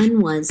question. One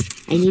was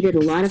I needed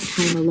a lot of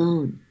time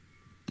alone.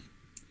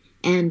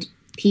 And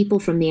people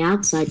from the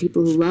outside,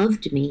 people who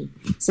loved me,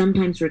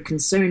 sometimes were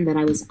concerned that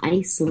I was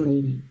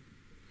isolating.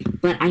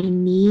 But I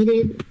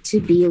needed to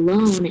be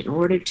alone in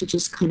order to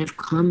just kind of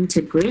come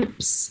to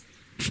grips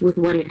with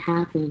what had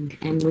happened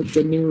and with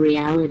the new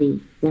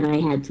reality that I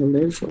had to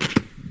live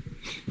with.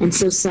 And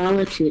so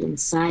solitude and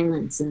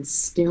silence and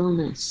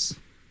stillness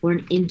were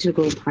an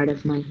integral part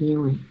of my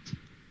healing.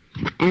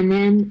 And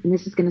then, and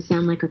this is going to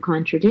sound like a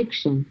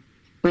contradiction,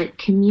 but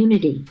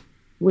community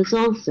was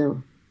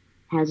also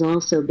has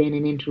also been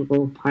an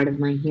integral part of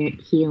my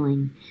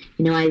healing.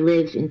 You know, I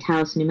live in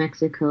Taos, New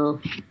Mexico.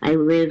 I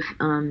live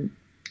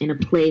in a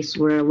place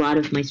where a lot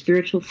of my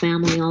spiritual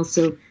family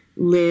also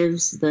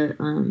lives, the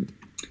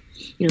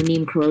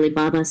Neem Karoli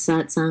Baba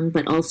Satsang,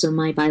 but also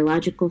my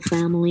biological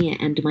family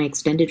and my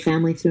extended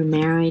family through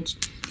marriage.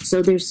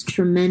 So there's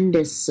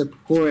tremendous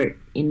support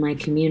in my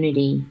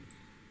community.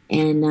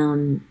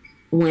 And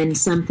when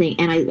something,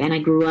 and I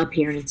grew up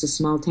here, and it's a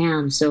small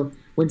town, so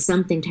when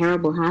something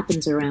terrible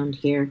happens around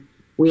here,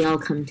 we all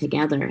come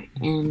together.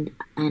 And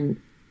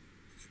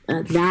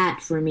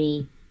that for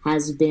me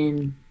has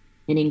been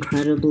an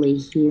incredibly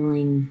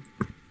healing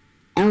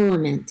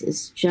element,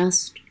 is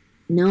just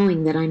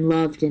knowing that I'm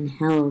loved and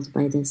held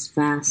by this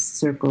vast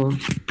circle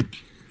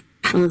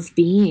of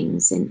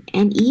beings, and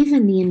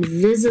even the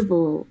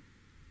invisible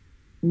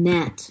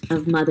net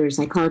of mothers.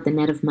 I call it the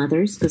net of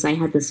mothers because I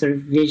had this sort of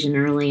vision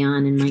early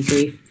on in my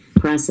grief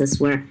process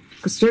where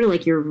it was sort of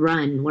like your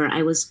run, where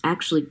I was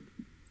actually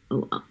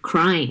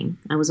crying.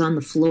 I was on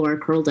the floor,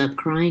 curled up,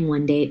 crying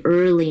one day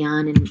early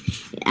on and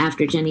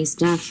after Jenny's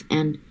death,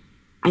 and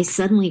I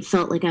suddenly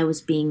felt like I was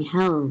being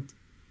held.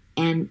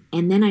 And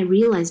then I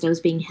realized I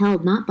was being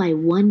held not by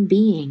one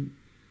being,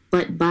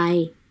 but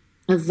by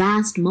a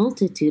vast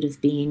multitude of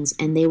beings,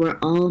 and they were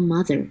all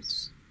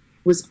mothers.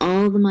 It was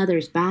all the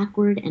mothers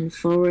backward and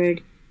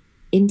forward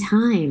in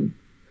time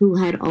who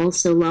had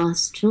also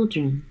lost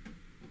children,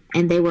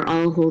 and they were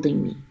all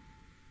holding me.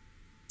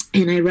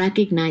 And I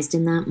recognized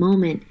in that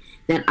moment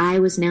that I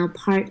was now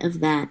part of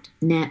that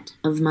net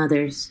of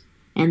mothers,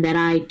 and that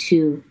I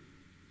too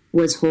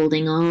was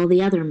holding all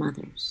the other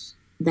mothers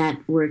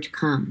that were to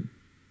come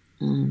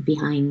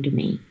behind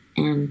me.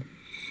 And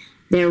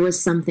there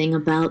was something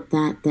about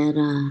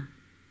that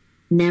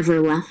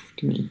never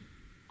left me.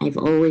 I've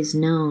always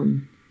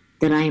known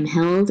that I am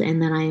held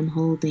and that I am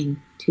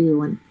holding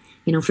too. And,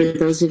 you know, for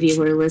those of you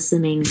who are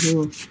listening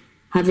who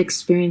have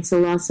experienced the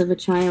loss of a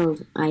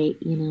child,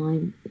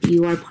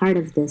 you are part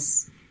of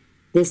this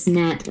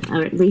net,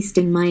 or at least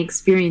in my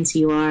experience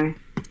you are,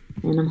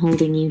 and I'm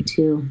holding you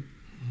too.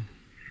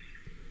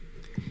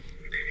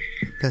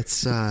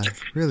 That's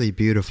really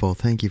beautiful.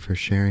 Thank you for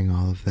sharing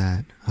all of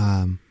that.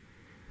 I'm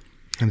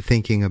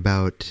thinking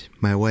about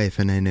my wife,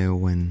 and I know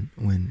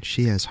when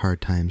she has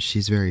hard times,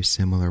 she's very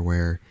similar,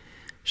 where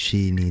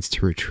she needs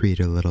to retreat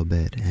a little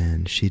bit,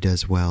 and she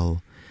does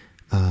well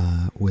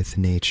with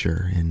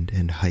nature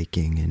and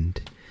hiking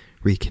and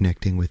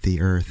reconnecting with the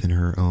earth in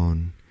her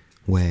own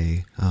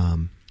way,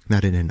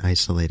 not in an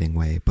isolating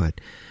way,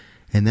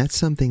 and that's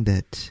something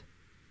that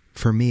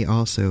for me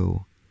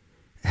also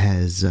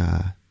has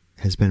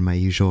been my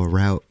usual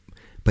route.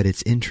 But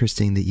it's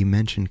interesting that you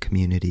mentioned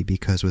community,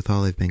 because with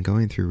all I've been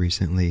going through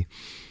recently,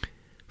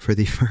 for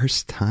the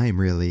first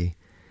time really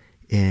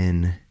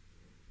in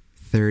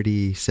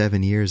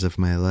 37 years of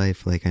my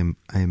life, like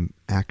I'm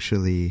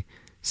actually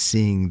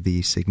seeing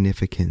the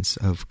significance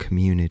of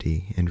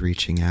community and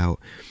reaching out.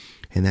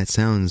 And that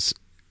sounds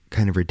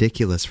kind of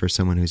ridiculous for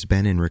someone who's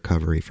been in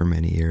recovery for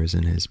many years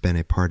and has been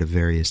a part of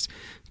various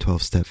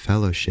 12-step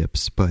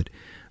fellowships, but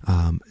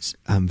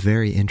I'm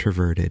very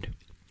introverted.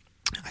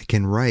 I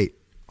can write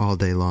all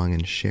day long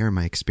and share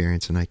my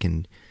experience, and I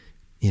can,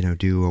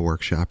 do a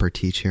workshop or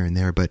teach here and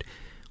there, but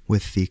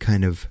with the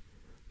kind of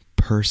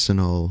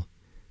personal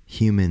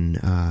human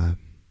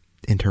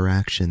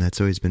interaction,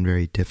 that's always been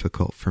very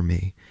difficult for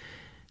me.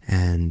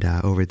 And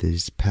over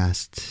these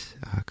past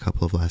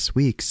couple of last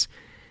weeks,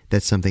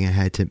 that's something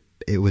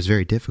it was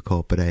very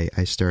difficult, but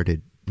I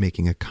started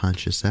making a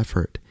conscious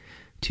effort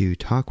to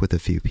talk with a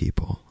few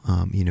people.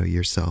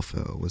 Yourself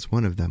was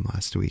one of them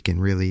last week,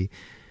 and really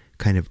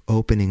kind of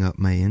opening up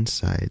my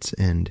insides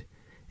and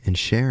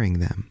sharing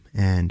them.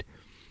 And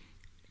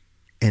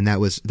that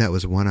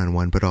was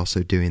one-on-one, but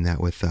also doing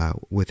that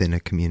within a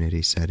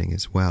community setting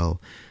as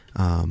well,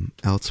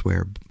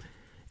 elsewhere.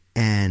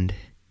 And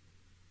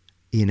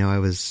I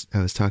was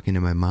talking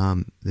to my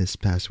mom this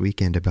past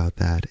weekend about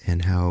that,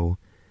 and how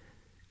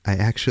I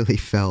actually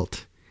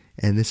felt,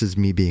 and this is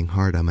me being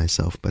hard on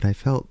myself, but I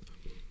felt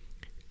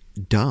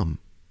dumb.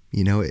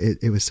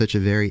 It was such a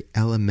very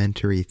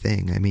elementary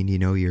thing. I mean,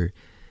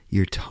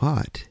 you're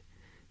taught,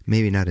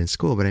 maybe not in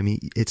school, but I mean,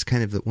 it's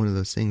kind of one of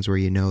those things where,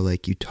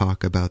 like you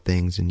talk about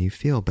things and you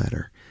feel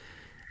better.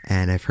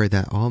 And I've heard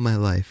that all my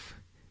life,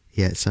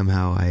 yet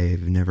somehow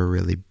I've never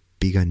really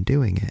begun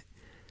doing it.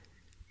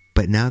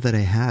 But now that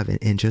I have,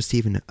 in just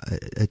even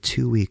a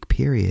 2-week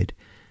period,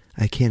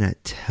 I cannot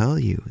tell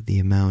you the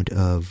amount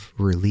of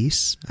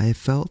release I have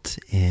felt,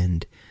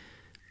 and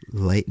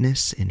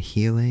lightness and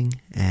healing.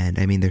 And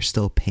I mean, there's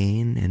still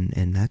pain,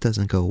 and that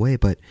doesn't go away,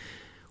 but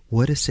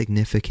what a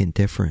significant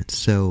difference.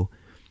 So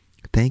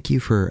thank you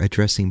for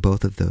addressing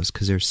both of those,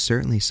 because there's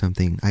certainly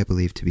something I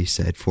believe to be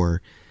said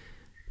for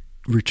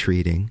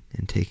retreating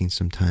and taking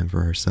some time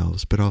for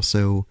ourselves, but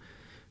also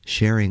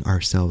sharing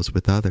ourselves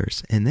with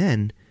others. And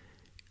then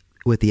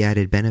with the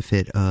added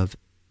benefit of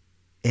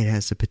it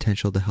has the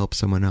potential to help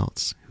someone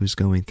else who's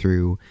going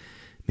through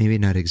maybe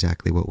not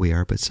exactly what we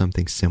are, but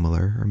something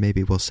similar, or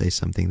maybe we'll say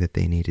something that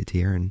they needed to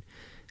hear, and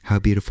how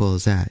beautiful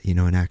is that?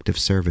 An act of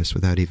service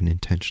without even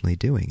intentionally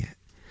doing it.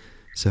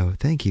 So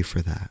thank you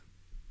for that.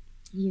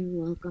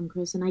 You're welcome,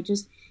 Chris. And I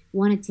just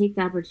want to take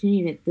the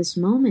opportunity at this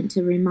moment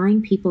to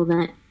remind people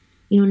that,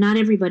 not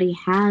everybody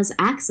has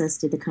access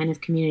to the kind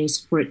of community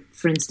support,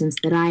 for instance,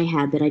 that I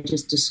had, that I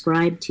just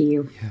described to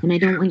you. Yeah. And I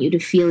don't want you to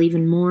feel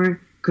even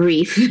more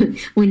grief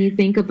when you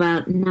think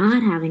about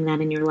not having that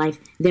in your life.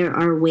 There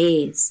are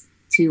ways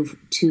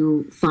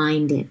to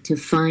find it, to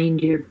find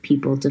your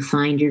people, to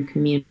find your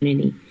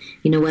community.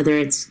 Whether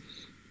it's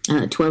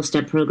a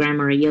 12-step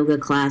program or a yoga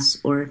class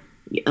or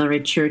a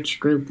church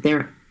group,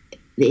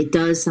 it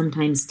does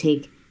sometimes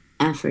take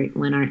effort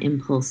when our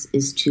impulse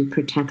is to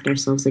protect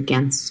ourselves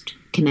against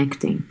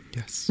connecting.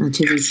 Yes.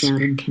 To reach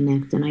out and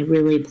connect. And I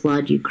really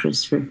applaud you,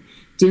 Chris, for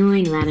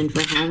doing that and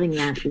for having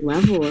that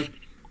level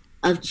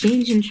of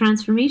change and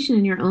transformation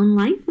in your own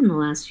life in the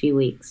last few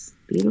weeks.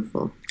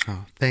 Beautiful.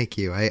 Oh, thank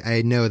you.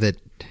 I know that,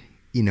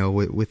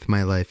 with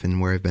my life and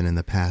where I've been in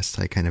the past,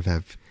 I kind of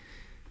have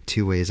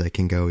two ways I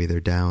can go, either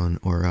down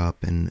or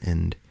up.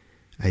 And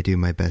I do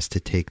my best to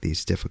take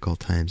these difficult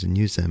times and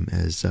use them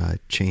as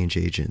change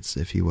agents,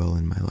 if you will,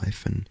 in my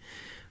life.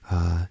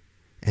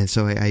 And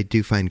so I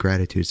do find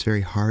gratitude. It's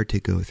very hard to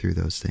go through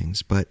those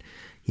things, but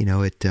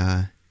it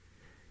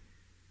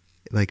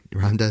like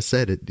Ram Dass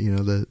said,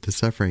 the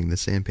suffering, the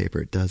sandpaper,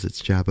 it does its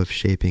job of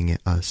shaping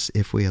us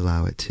if we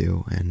allow it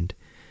to. And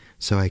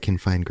so I can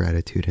find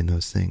gratitude in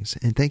those things.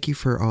 And thank you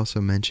for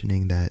also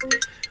mentioning that,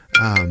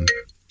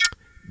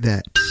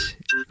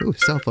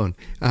 cell phone.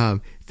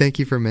 Thank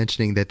you for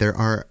mentioning that there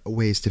are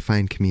ways to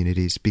find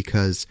communities,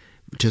 because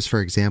just for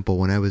example,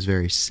 when I was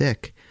very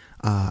sick,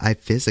 I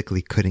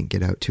physically couldn't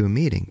get out to a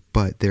meeting,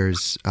 but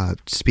there's,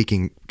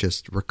 speaking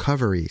just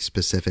recovery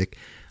specific,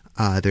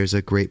 there's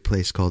a great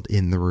place called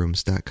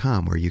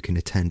intherooms.com where you can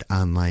attend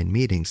online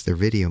meetings. They're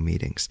video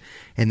meetings.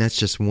 And that's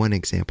just one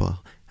example.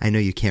 I know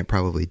you can't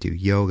probably do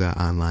yoga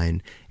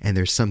online, and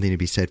there's something to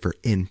be said for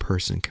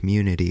in-person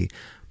community.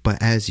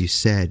 But as you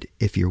said,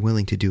 if you're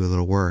willing to do a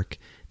little work,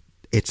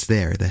 it's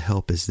there. The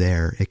help is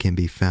there. It can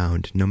be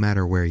found no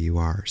matter where you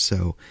are.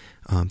 So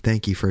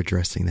thank you for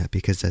addressing that,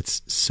 because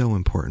that's so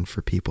important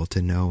for people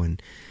to know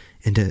and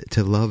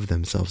to love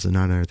themselves and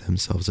honor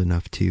themselves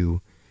enough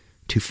to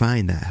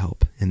find that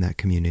help in that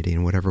community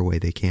in whatever way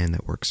they can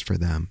that works for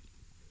them.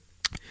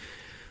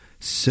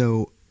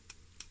 So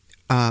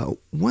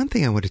one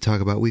thing I want to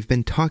talk about, we've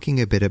been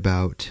talking a bit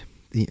about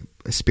the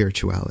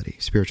spirituality,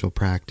 spiritual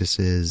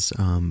practices,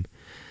 and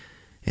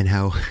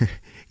how,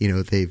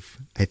 they've,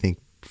 I think,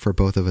 for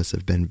both of us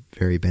have been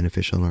very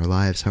beneficial in our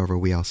lives. However,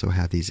 we also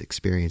have these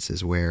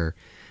experiences where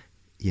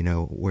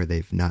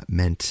they've not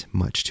meant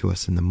much to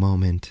us in the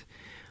moment.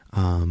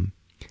 And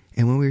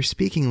when we were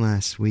speaking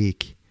last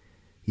week,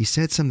 you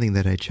said something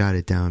that I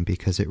jotted down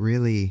because it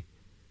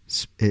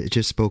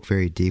just spoke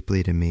very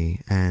deeply to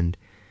me. And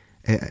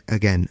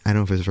again, I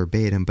don't know if it was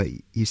verbatim, but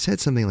you said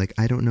something like,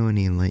 I don't know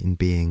any enlightened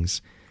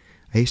beings.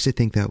 I used to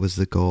think that was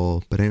the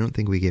goal, but I don't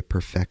think we get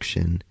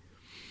perfection.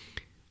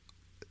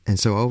 And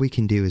so all we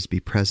can do is be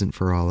present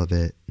for all of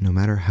it, no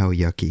matter how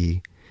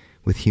yucky,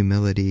 with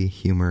humility,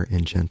 humor,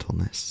 and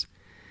gentleness.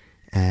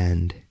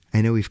 And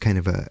I know we've kind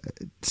of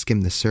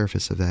skimmed the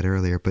surface of that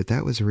earlier, but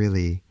that was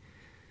really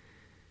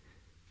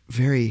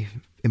very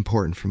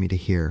important for me to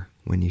hear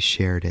when you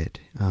shared it.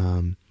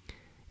 And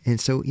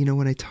so,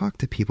 when I talk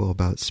to people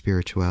about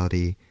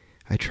spirituality,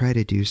 I try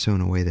to do so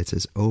in a way that's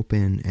as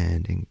open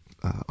and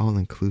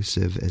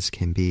all-inclusive as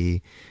can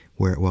be,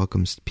 where it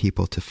welcomes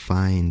people to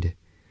find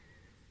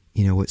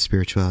what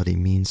spirituality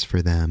means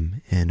for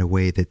them, and a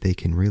way that they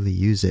can really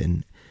use it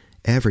in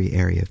every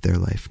area of their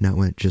life,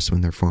 not just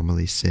when they're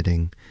formally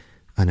sitting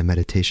on a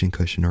meditation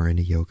cushion or in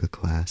a yoga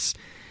class.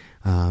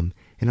 And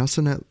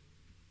also not,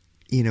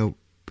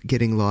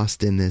 getting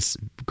lost in this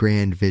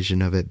grand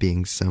vision of it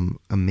being some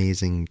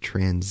amazing,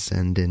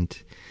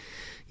 transcendent,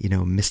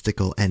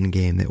 mystical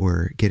endgame that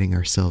we're getting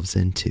ourselves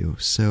into.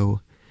 So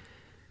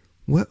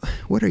what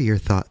are your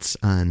thoughts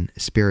on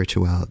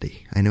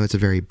spirituality? I know it's a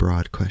very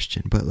broad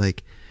question, but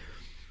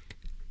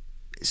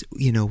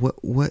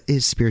what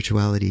is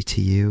spirituality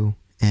to you?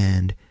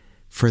 And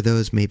for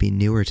those maybe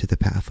newer to the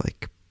path,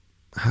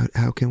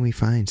 how can we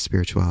find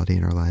spirituality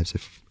in our lives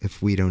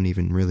if we don't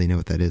even really know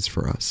what that is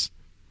for us?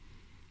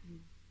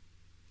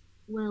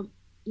 Well,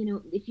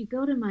 if you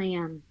go to my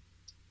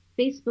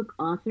Facebook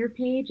author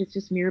page, it's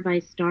just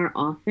Mirabai Starr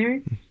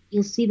author,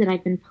 you'll see that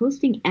I've been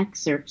posting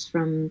excerpts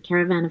from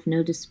Caravan of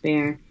No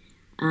Despair.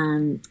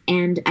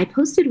 And I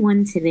posted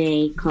one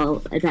today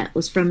that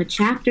was from a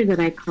chapter that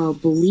I call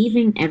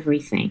Believing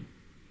Everything.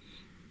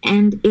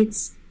 And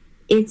it's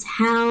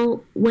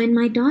how, when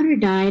my daughter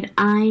died,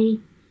 I,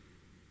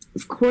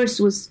 of course,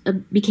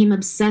 became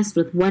obsessed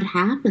with what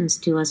happens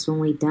to us when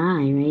we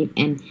die, right?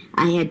 And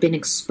I had been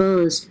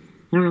exposed.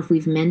 I don't know if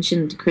we've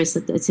mentioned, Chris,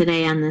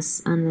 today in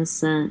this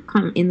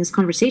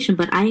conversation,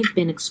 but I've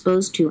been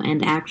exposed to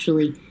and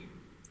actually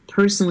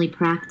personally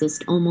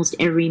practiced almost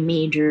every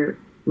major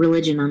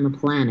religion on the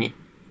planet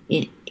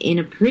in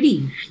a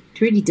pretty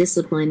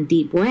disciplined,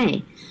 deep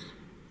way.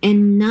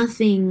 And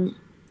nothing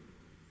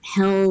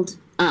held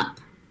up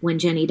when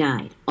Jenny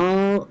died.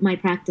 All my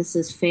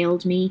practices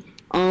failed me.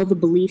 All the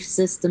belief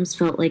systems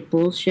felt like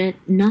bullshit.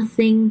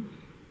 Nothing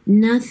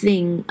was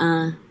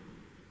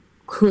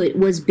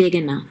big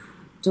enough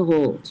to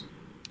hold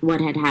what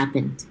had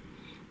happened.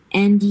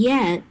 And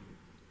yet,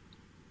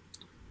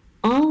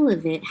 all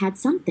of it had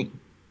something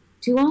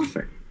to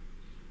offer.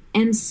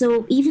 And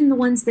so even the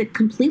ones that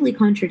completely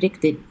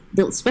contradicted,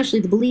 especially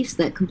the beliefs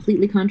that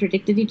completely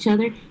contradicted each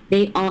other,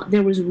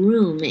 there was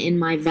room in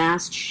my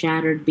vast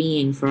shattered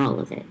being for all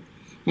of it.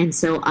 And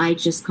so I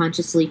just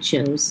consciously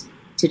chose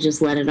to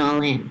just let it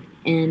all in.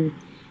 And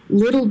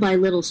little by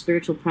little,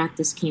 spiritual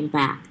practice came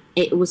back.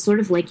 It was sort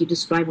of like you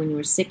described when you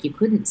were sick. You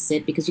couldn't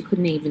sit because you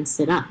couldn't even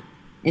sit up.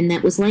 And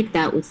that was like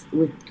that with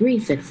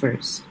grief at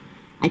first.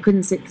 I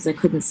couldn't sit because I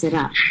couldn't sit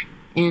up.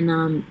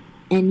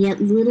 And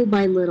yet, little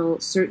by little,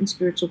 certain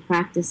spiritual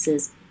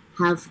practices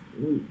have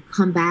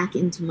come back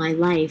into my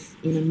life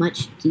in a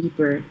much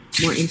deeper,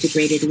 more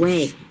integrated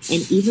way.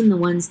 And even the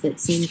ones that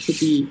seem to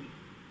be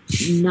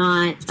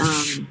not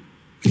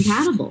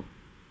compatible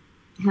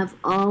have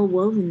all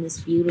woven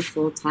this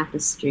beautiful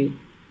tapestry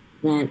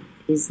that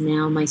is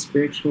now my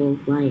spiritual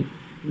life,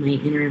 my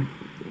inner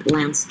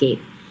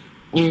landscape.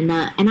 And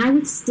I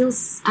would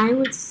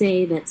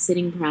say that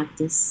sitting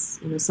practice,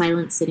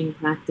 silent sitting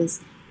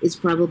practice, is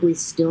probably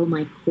still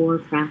my core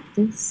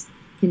practice,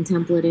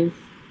 contemplative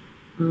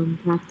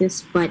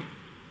practice, but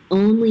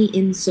only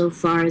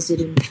insofar as it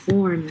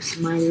informs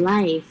my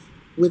life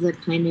with a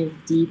kind of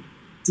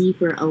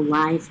deeper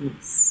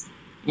aliveness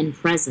and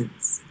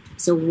presence.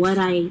 So what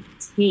I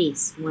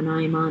taste when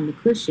I'm on the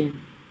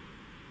cushion,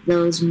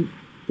 those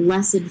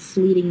blessed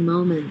fleeting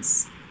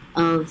moments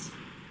of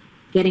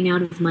getting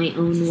out of my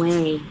own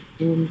way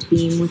and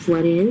being with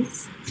what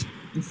is,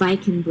 if I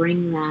can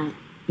bring that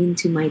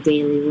into my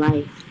daily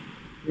life,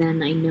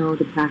 then I know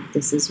the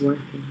practice is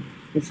working.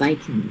 If I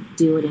can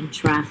do it in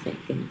traffic,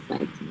 and if I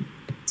can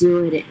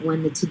do it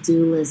when the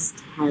to-do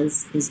list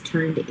is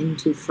turned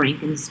into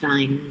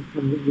Frankenstein and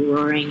comes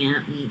roaring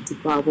at me to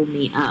gobble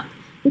me up,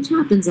 which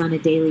happens on a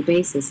daily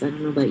basis. I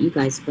don't know about you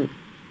guys, but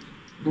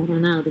I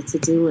don't know, the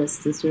to-do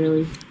list is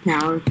really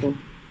powerful.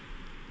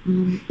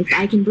 If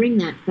I can bring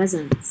that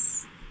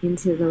presence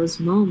into those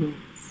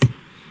moments.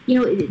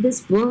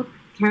 This book,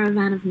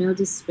 Caravan of No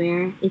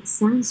Despair, it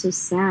sounds so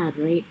sad,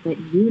 right? But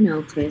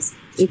Chris,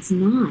 it's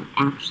not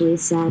actually a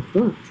sad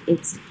book.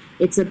 It's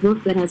a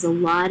book that has a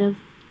lot of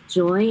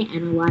joy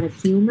and a lot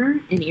of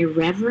humor and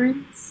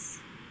irreverence.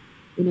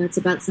 It's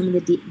about some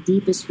of the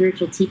deepest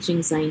spiritual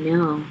teachings I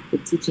know, the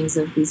teachings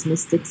of these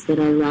mystics that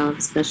I love,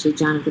 especially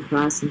John of the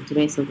Cross and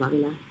Teresa of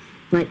Avila.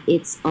 But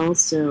it's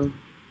also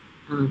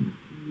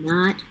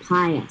not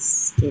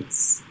pious.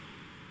 It's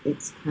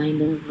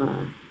kind of,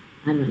 I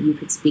don't know, you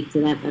could speak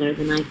to that better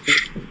than I could.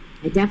 But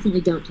I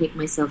definitely don't take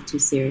myself too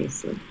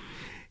seriously.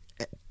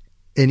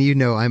 And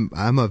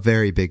I'm a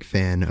very big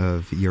fan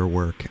of your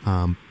work,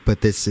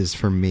 but this is,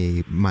 for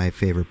me, my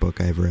favorite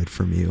book I've read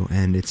from you,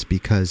 and it's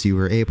because you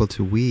were able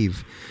to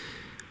weave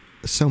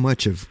so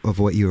much of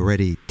what you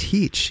already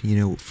teach,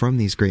 from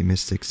these great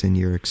mystics and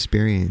your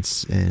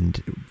experience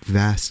and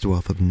vast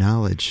wealth of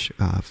knowledge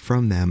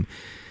from them,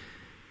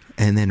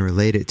 and then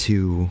relate it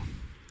to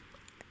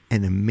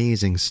an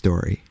amazing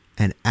story.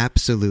 And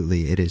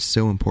absolutely, it is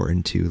so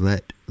important to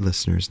let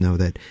listeners know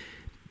that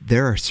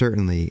there are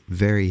certainly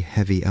very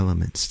heavy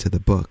elements to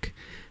the book.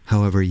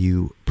 However,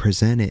 you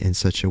present it in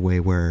such a way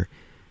where,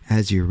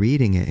 as you're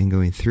reading it and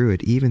going through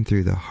it, even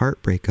through the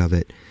heartbreak of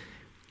it,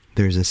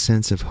 there's a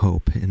sense of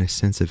hope and a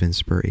sense of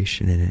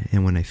inspiration in it.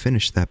 And when I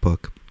finished that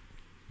book,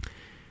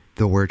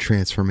 the word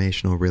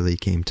transformational really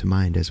came to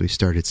mind, as we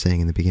started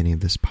saying in the beginning of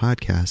this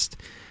podcast,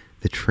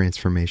 the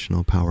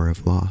transformational power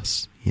of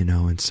loss,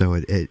 and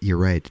so you're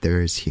right,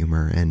 there is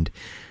humor, and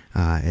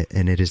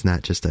it is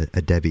not just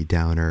a Debbie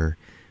Downer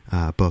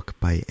book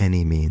by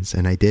any means.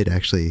 And I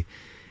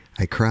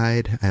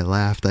cried, I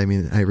laughed. I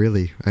mean, I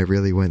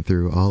really went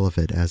through all of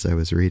it as I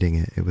was reading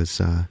it. It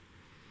was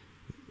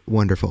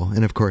wonderful.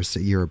 And of course,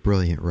 you're a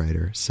brilliant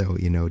writer, so,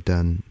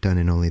 done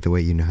in only the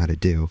way you know how to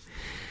do.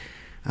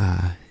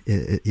 I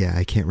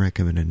can't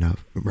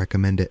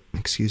recommend it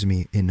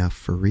enough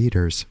for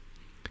readers.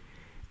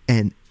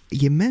 And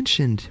you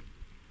mentioned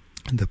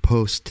the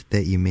post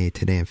that you made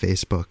today on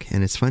Facebook,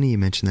 and it's funny you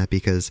mentioned that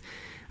because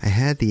I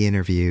had the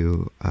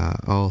interview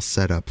all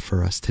set up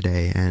for us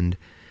today, and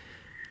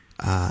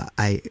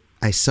I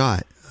saw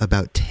it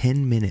about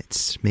 10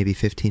 minutes, maybe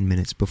 15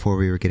 minutes before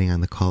we were getting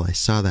on the call. I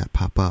saw that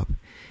pop up,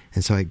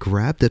 and so I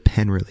grabbed a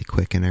pen really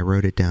quick and I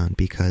wrote it down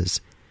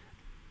because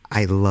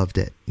I loved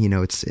it.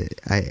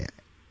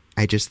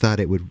 I just thought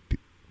it would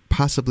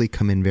possibly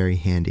come in very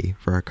handy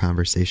for our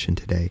conversation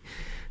today.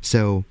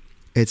 So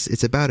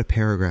it's about a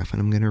paragraph, and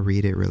I'm going to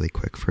read it really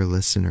quick for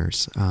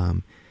listeners,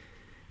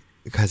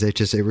 because it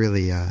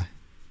really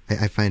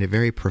I find it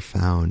very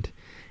profound,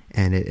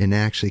 and it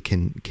actually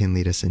can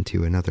lead us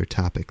into another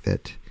topic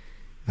that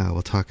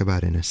we'll talk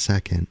about in a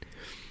second.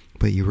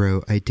 But you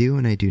wrote, "I do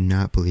and I do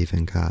not believe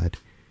in God.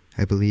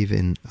 I believe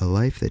in a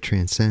life that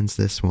transcends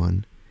this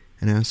one,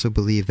 And I also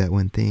believe that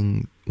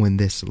when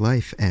this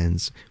life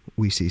ends,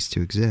 we cease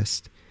to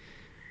exist.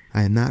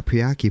 I am not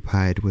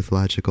preoccupied with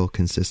logical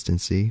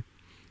consistency.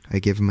 I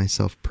give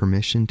myself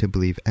permission to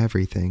believe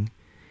everything,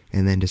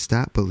 and then to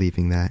stop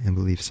believing that and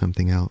believe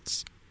something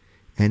else.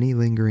 Any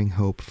lingering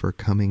hope for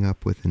coming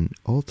up with an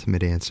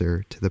ultimate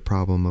answer to the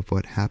problem of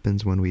what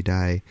happens when we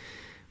die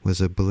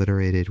was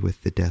obliterated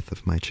with the death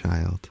of my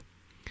child.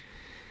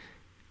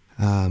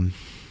 And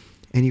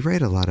you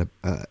write a lot of,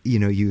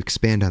 you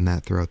expand on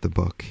that throughout the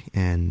book,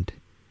 and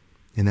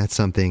that's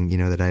something,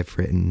 that I've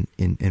written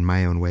in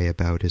my own way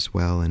about as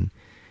well. And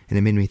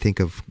it made me think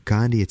of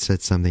Gandhi had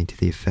said something to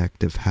the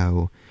effect of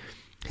how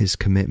his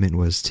commitment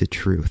was to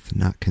truth,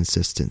 not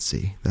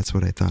consistency. That's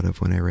what I thought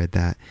of when I read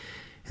that.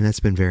 And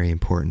that's been very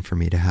important for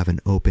me, to have an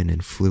open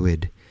and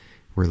fluid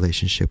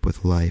relationship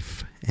with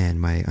life and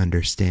my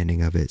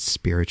understanding of it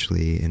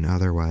spiritually and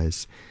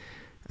otherwise.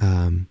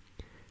 But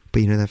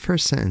that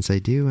first sentence, I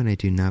do and I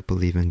do not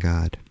believe in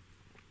God.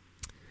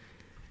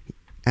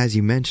 As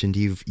you mentioned,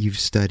 you've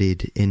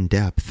studied in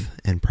depth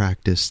and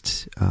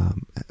practiced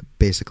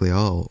basically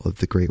all of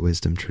the great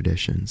wisdom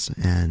traditions.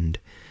 And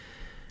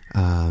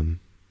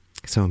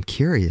so I'm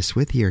curious,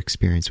 with your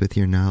experience, with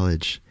your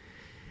knowledge,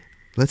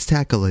 let's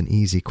tackle an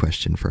easy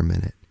question for a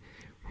minute.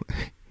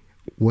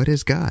 What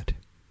is God?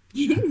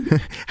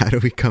 How do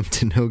we come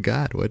to know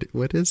God?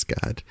 What is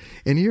God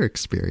in your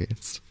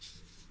experience?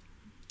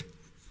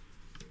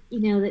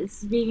 That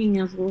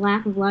speaking of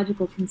lack of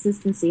logical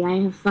consistency,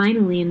 I have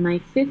finally, in my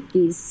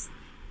 50s,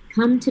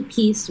 come to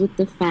peace with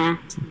the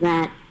fact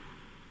that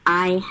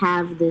I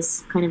have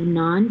this kind of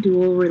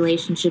non-dual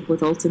relationship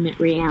with ultimate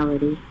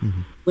reality,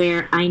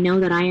 where I know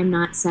that I am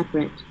not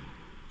separate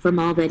from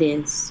all that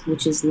is,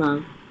 which is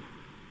love.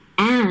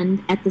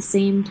 And at the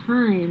same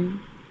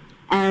time,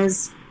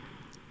 as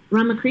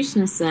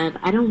Ramakrishna said,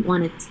 I don't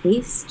want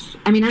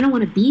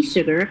to be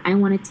sugar, I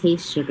want to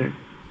taste sugar.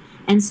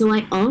 And so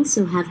I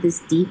also have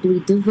this deeply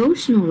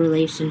devotional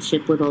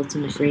relationship with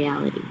ultimate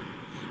reality,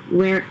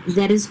 where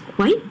that is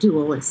quite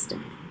dualistic.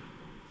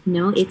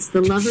 It's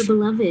the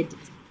lover-beloved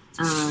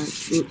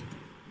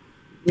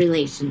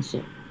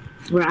relationship,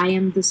 where I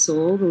am the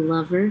soul, the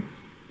lover,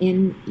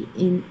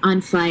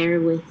 on fire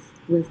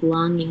with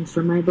longing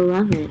for my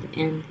beloved.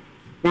 And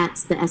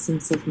that's the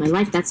essence of my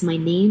life. That's my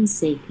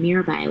namesake,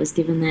 Mirabai. I was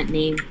given that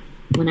name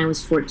when I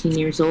was 14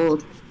 years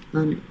old,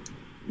 and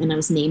I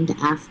was named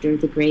after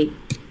the great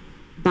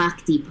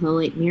Bhakti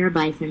poet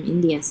Mirabai from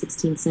India,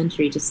 16th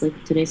century, just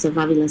like Teresa of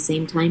Avila,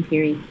 same time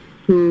period,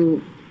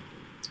 who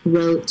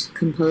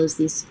composed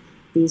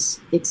these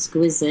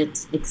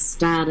exquisite,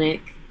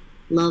 ecstatic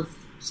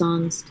love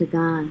songs to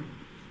God.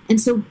 And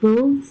so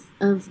both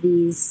of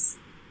these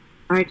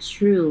are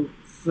true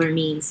for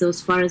me. So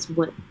as far as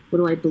what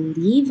do I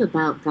believe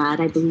about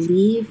God, I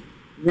believe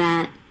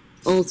that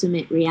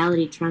ultimate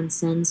reality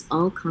transcends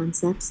all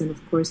concepts and,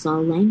 of course,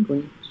 all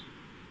language,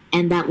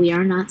 and that we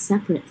are not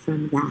separate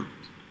from that.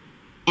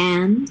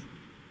 And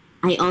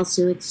I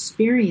also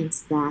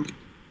experience that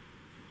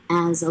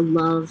as a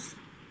love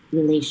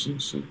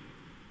relationship.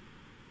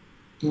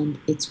 And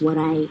it's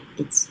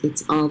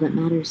all that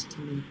matters to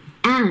me.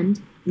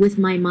 And with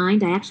my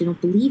mind, I actually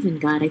don't believe in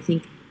God. I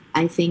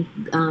think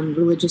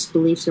religious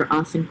beliefs are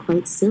often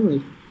quite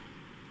silly.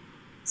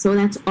 So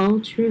that's all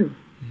true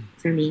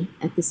for me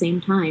at the same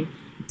time.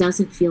 It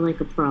doesn't feel like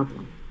a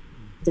problem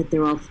that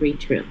they're all three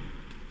true.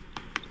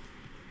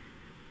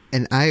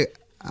 And I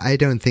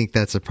don't think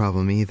that's a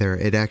problem either.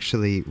 It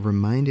actually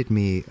reminded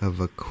me of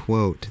a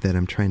quote that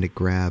I'm trying to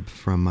grab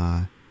from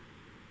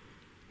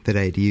that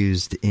I'd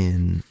used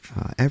in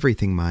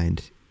Everything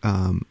Mind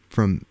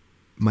from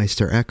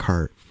Meister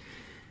Eckhart.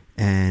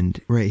 And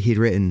he'd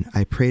written,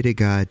 "I pray to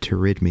God to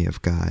rid me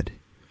of God."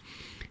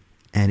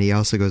 And he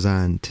also goes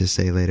on to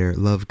say later,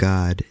 "Love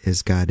God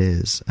as God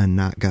is, and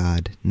not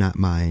God, not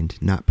mind,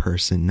 not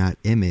person, not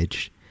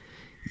image,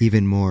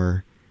 even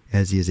more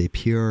as he is a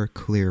pure,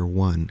 clear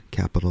one,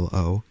 capital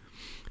O,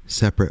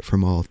 separate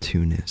from all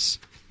two-ness."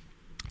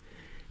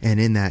 And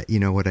in that,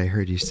 what I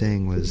heard you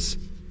saying was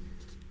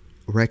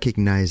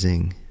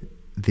recognizing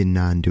the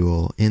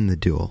non-dual in the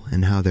dual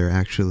and how they're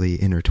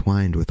actually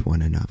intertwined with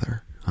one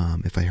another.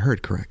 If I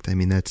heard correct. I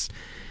mean, that's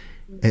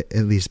at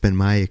least been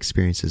my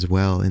experience as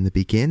well. In the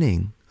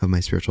beginning of my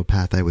spiritual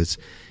path, I was,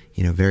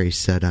 very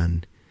set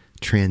on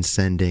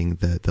transcending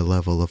the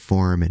level of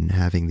form and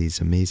having these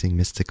amazing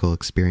mystical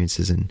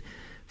experiences and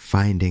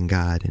finding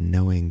God and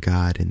knowing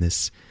God in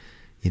this,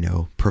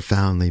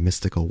 profoundly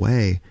mystical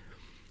way.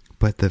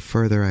 But the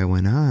further I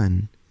went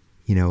on,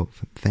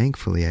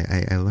 thankfully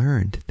I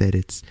learned that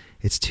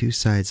it's two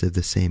sides of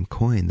the same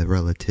coin, the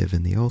relative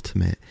and the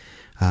ultimate.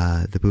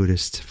 The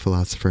Buddhist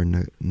philosopher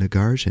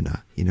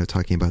Nagarjuna,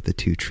 talking about the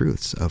two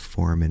truths of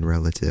form and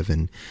relative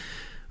and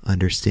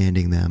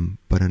understanding them,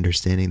 but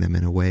understanding them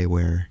in a way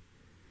where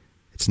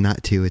it's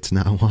not two, it's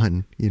not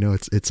one,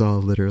 it's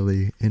all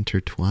literally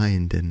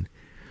intertwined. And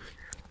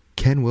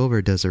Ken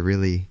Wilber does a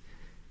really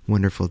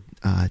wonderful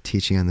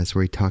teaching on this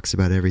where he talks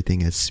about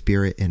everything as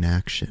spirit in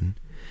action.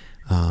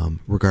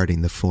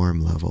 regarding the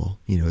form level.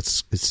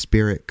 It's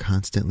spirit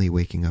constantly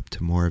waking up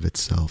to more of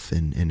itself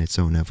in its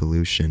own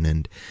evolution.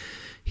 And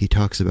he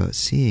talks about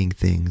seeing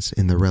things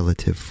in the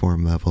relative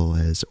form level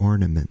as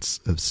ornaments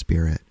of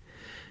spirit.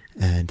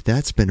 And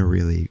that's been a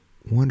really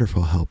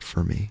wonderful help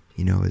for me,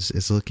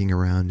 is looking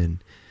around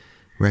and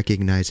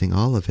recognizing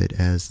all of it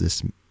as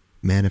this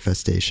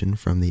manifestation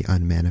from the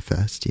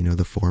unmanifest,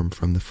 the form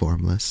from the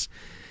formless.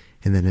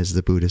 And then, as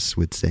the Buddhists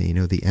would say,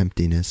 the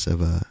emptiness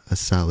of a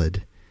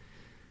solid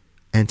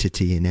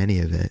entity in any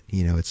of it.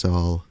 It's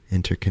all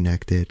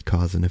interconnected,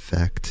 cause and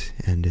effect.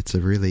 And it's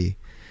a really,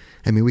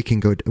 we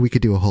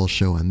could do a whole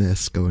show on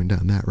this, going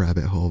down that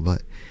rabbit hole.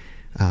 But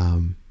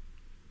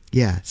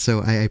yeah,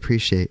 so I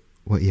appreciate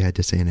what you had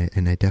to say,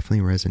 and I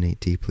definitely resonate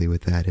deeply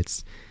with that.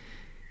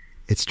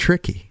 It's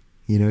tricky,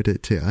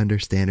 to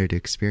understand or to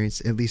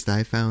experience. At least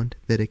I found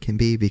that it can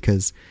be,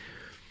 because,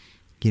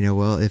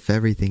 well, if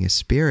everything is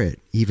spirit,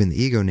 even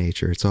the ego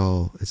nature, it's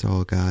all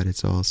God,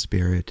 it's all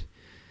spirit,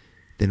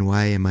 then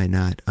why am I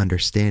not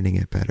understanding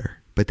it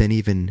better? But then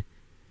even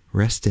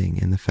resting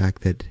in the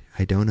fact that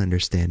I don't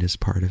understand is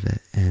part of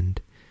it. And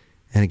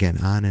again,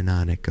 on and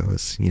on it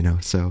goes,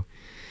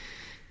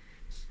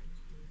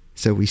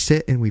 So we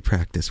sit and we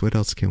practice. What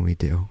else can we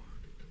do?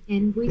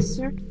 And we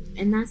serve,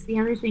 and that's the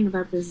other thing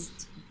about this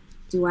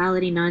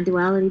duality,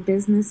 non-duality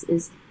business,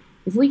 is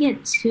if we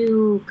get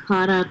too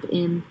caught up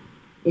in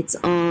it's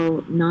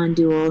all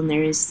non-dual and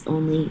there is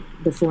only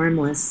the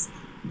formless,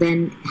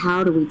 then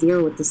how do we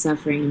deal with the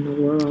suffering in the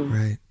world?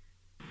 Right.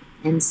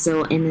 And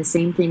so, and the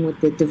same thing with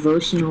the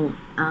devotional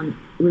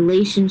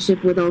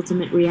relationship with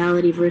ultimate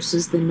reality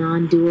versus the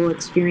non-dual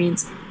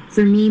experience.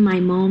 For me, my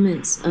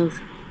moments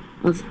of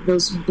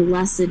those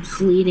blessed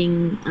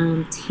fleeting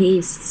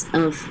tastes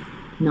of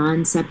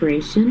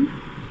non-separation,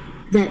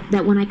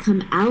 that when I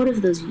come out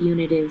of those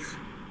unitive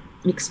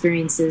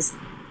experiences,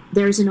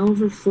 there's an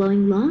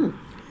overflowing love,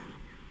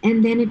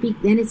 and then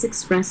it's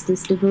expressed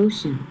as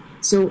devotion.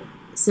 So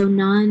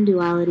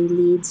non-duality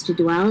leads to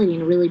duality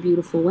in a really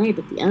beautiful way.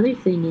 But the other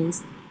thing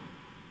is,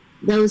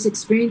 those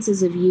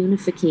experiences of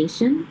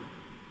unification,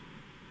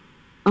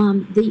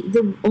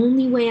 the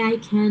only way I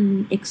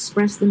can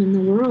express them in the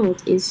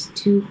world is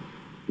to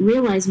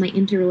realize my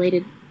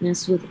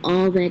interrelatedness with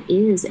all that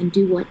is, and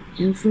do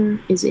whatever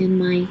is in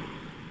my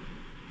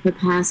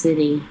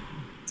capacity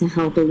to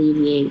help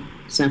alleviate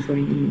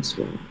suffering in this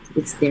world.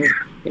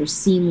 They're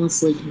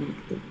seamlessly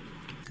connected.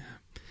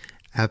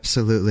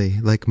 Absolutely.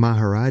 Like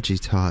Maharaji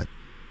taught,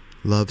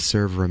 love,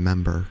 serve,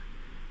 remember.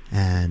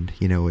 And,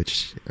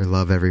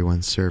 love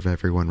everyone, serve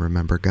everyone,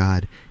 remember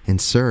God.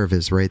 And serve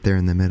is right there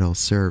in the middle.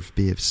 Serve,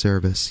 be of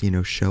service,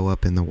 show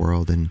up in the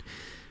world and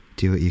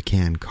do what you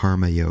can.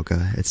 Karma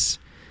yoga. It's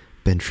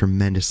been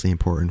tremendously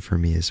important for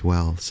me as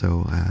well.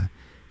 So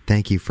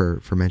thank you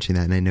for mentioning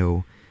that. And I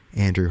know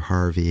Andrew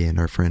Harvey and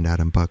our friend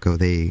Adam Bucko,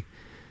 they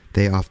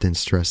often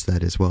stress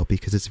that as well,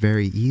 because it's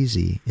very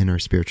easy in our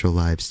spiritual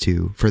lives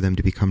for them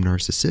to become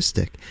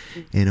narcissistic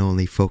and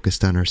only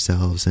focused on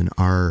ourselves and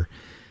our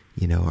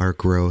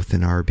growth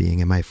and our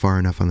being. Am I far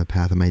enough on the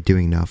path? Am I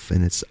doing enough?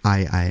 And it's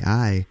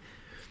I.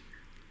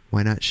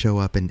 Why not show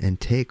up and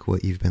take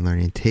what you've been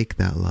learning, take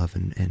that love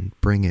and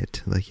bring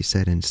it, like you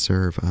said, and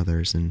serve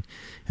others and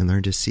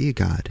learn to see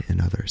God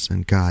in others.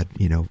 And God,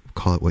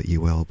 call it what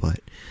you will, but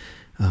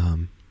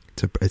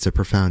it's a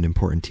profound,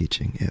 important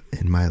teaching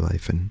in my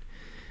life. And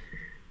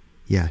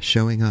yeah,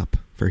 showing up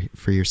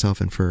for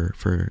yourself and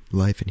for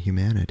life and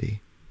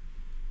humanity.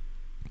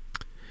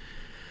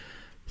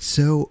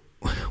 So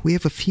we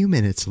have a few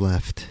minutes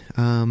left.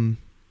 One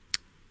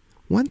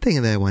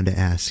thing that I wanted to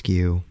ask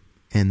you,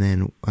 and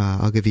then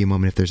I'll give you a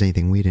moment if there's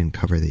anything we didn't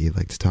cover that you'd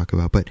like to talk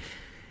about. But,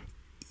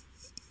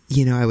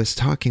 I was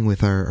talking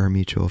with our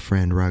mutual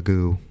friend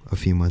Raghu a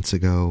few months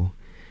ago,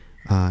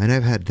 and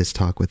I've had this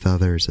talk with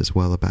others as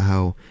well, about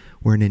how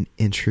we're in an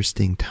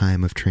interesting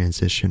time of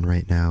transition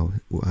right now,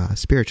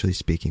 spiritually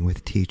speaking,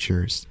 with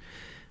teachers.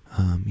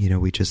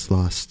 We just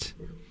lost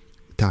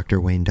Dr.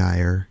 Wayne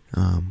Dyer,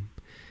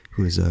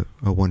 who is a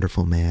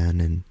wonderful man,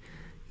 and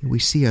we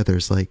see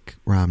others like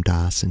Ram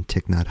Dass and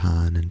Thich Nhat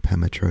Hanh and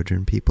Pema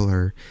Chodron. People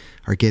are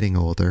getting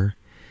older,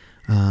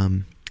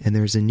 and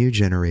there's a new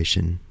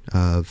generation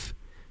of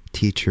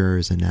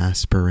teachers and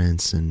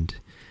aspirants and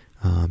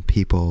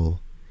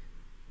people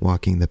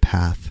walking the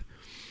path.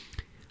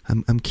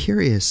 I'm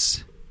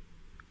curious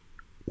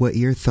what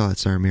your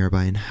thoughts are,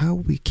 Mirabai, and how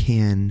we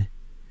can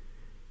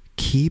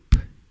keep,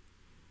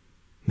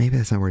 maybe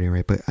that's not wording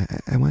right, but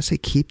I want to say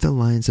keep the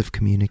lines of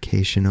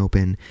communication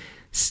open,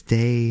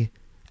 stay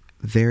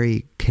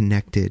very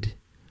connected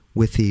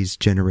with these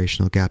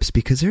generational gaps,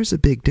 because there's a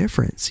big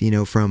difference,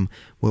 from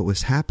what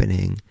was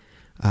happening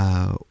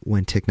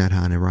when Thich Nhat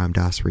Hanh and Ram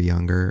Dass were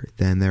younger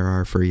than there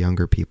are for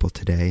younger people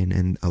today,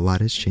 and a lot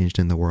has changed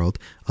in the world,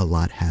 a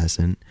lot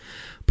hasn't.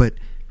 But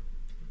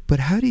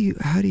how do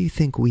you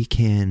think we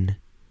can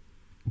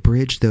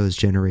bridge those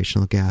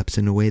generational gaps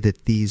in a way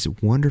that these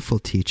wonderful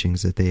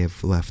teachings that they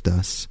have left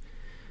us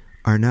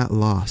are not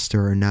lost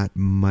or are not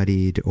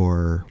muddied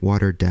or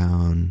watered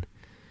down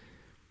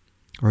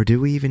Or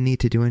do we even need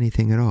to do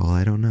anything at all?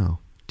 I don't know.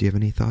 Do you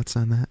have any thoughts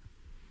on that?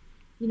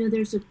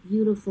 There's a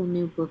beautiful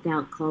new book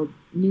out called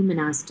New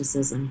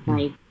Monasticism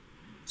by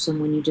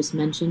someone you just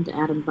mentioned,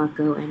 Adam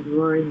Bucko and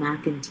Rory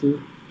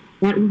McEntee,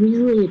 that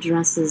really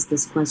addresses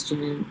this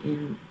question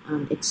in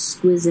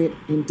exquisite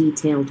and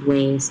detailed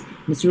ways.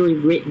 And it's really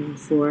written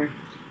for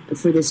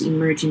this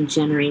emerging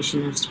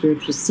generation of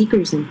spiritual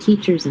seekers and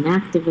teachers and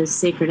activists,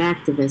 sacred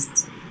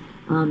activists.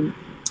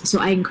 So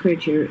I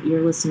encourage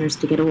your listeners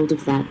to get a hold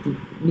of that, the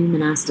New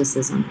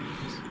Monasticism.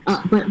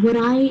 But what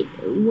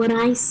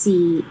I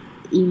see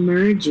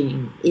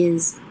emerging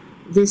is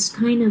this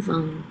kind of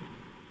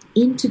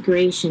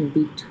integration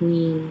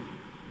between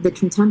the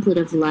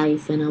contemplative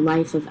life and a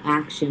life of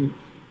action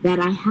that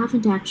I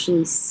haven't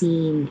actually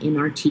seen in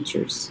our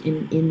teachers,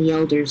 in the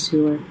elders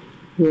who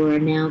are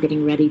now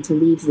getting ready to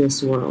leave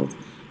this world.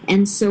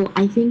 And so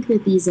I think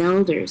that these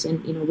elders,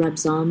 and Reb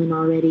Zalman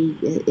already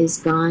is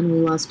gone. We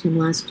lost him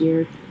last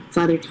year.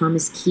 Father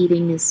Thomas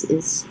Keating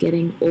is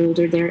getting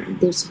older.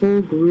 This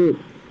whole group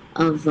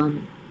of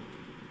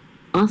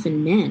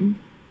often men,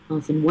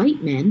 often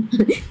white men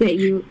that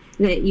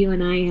you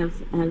and I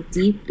have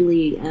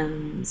deeply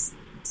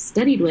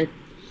studied with,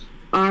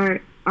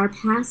 are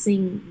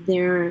passing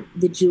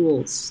the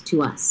jewels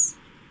to us.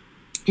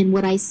 And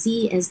what I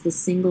see as the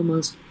single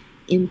most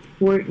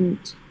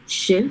important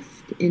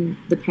shift in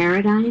the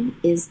paradigm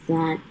is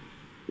that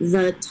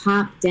the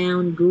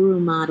top-down guru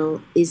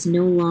model is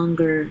no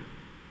longer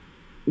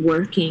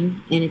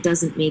working, and it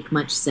doesn't make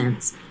much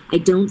sense. I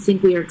don't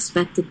think we are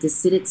expected to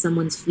sit at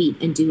someone's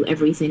feet and do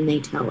everything they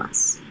tell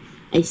us.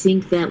 I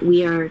think that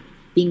we are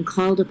being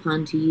called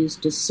upon to use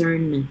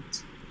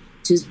discernment,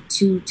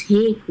 to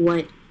take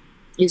what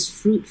is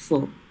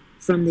fruitful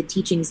from the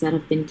teachings that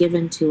have been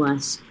given to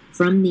us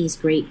from these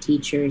great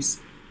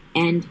teachers,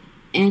 and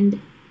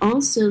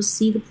also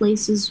see the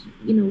places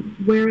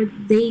where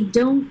they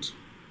don't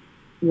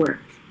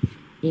work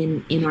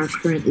in our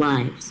current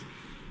lives.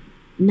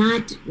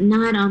 Not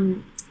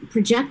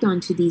project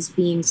onto these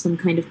beings some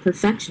kind of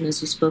perfection,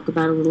 as you spoke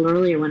about a little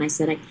earlier when I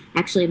said I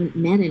actually haven't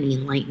met any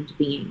enlightened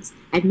beings.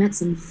 I've met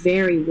some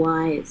very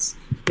wise,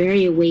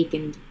 very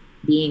awakened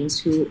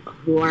beings who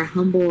are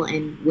humble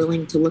and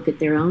willing to look at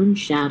their own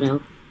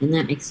shadow, and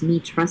that makes me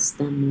trust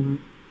them more.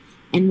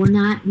 And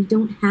we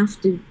don't have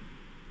to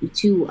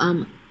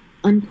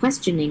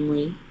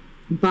unquestioningly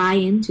buy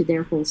into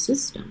their whole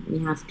system. We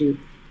have to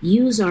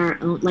use our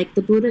own, like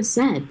the Buddha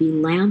said, be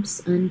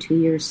lamps unto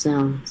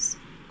yourselves.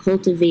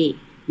 Cultivate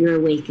your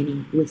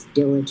awakening with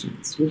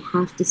diligence. We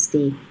have to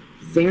stay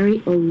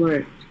very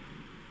alert.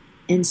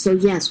 And so,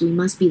 yes, we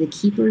must be the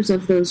keepers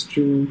of those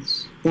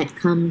jewels that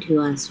come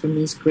to us from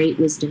these great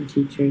wisdom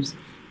teachers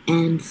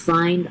and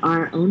find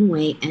our own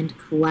way and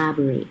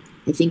collaborate.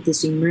 I think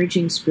this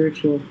emerging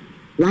spiritual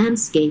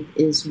landscape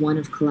is one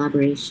of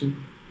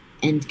collaboration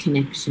and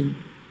connection,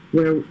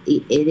 where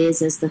it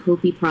is, as the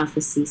Hopi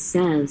prophecy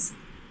says,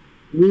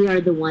 we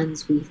are the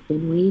ones we've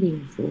been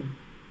waiting for.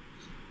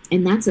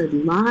 And that's a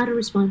lot of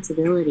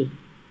responsibility,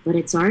 but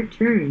it's our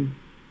turn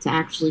to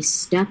actually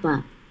step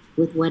up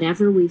with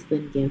whatever we've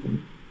been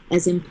given,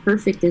 as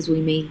imperfect as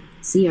we may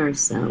see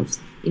ourselves.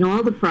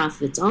 All the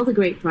prophets, all the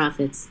great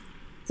prophets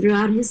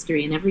throughout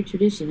history and every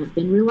tradition have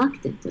been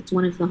reluctant. That's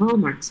one of the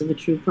hallmarks of a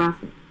true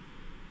prophet.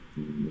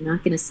 You're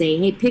not going to say,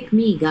 hey, pick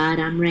me, God,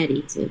 I'm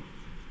ready to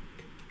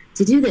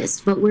do this,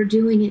 but we're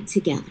doing it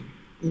together.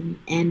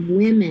 And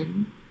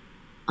women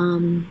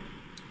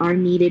are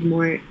needed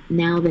more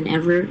now than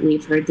ever.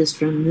 We've heard this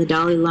from the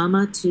Dalai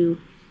Lama to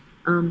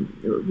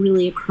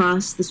really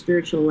across the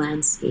spiritual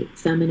landscape.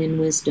 Feminine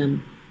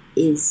wisdom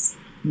is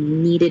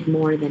needed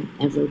more than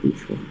ever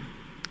before.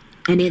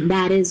 And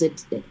that is a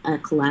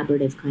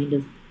collaborative kind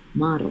of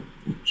model,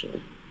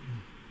 actually.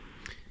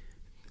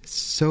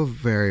 So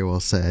very well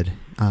said.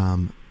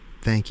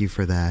 Thank you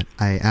for that.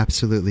 I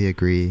absolutely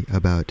agree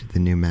about the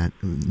new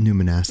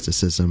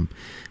monasticism.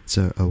 It's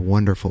a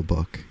wonderful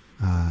book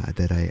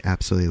that I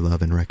absolutely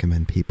love and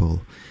recommend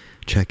people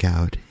check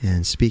out.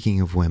 And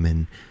speaking of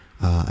women,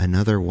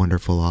 another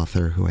wonderful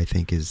author who I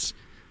think is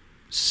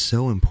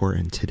so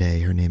important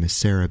today, her name is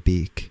Sarah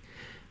Beek.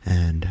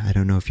 And I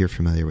don't know if you're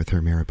familiar with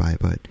her, Mirabai,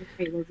 but...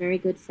 We're very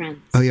good friends.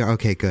 Oh, yeah,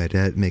 okay, good.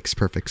 That makes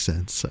perfect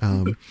sense.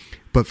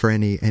 But for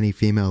any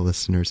female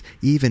listeners,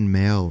 even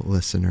male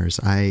listeners,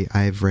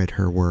 I've read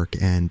her work,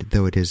 and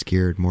though it is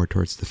geared more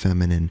towards the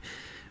feminine,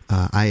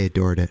 I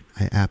adored it.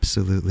 I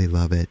absolutely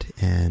love it.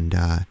 And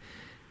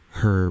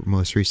her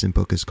most recent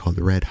book is called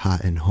Red,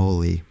 Hot, and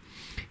Holy,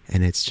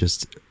 and it's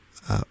just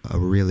a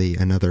really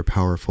another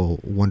powerful,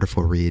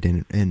 wonderful read,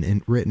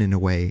 and written in a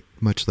way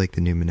much like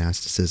the new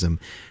monasticism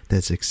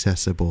that's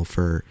accessible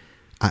for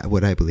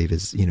what I believe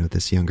is,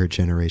 this younger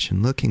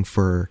generation looking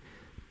for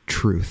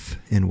truth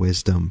and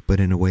wisdom, but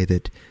in a way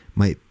that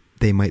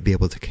they might be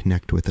able to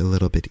connect with a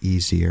little bit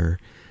easier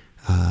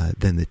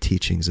than the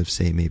teachings of,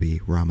 say,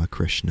 maybe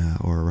Ramakrishna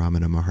or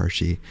Ramana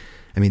Maharshi.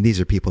 I mean, these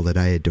are people that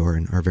I adore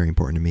and are very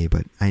important to me,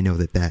 but I know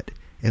that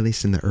at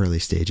least in the early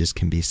stages,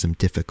 can be some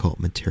difficult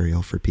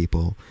material for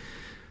people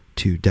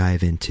to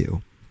dive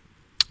into.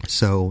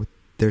 So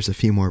there's a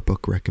few more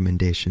book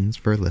recommendations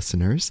for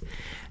listeners.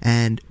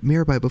 And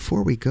Mirabai,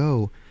 before we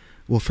go,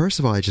 well, first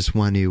of all, I just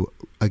want to,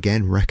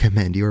 again,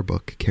 recommend your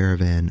book,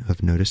 Caravan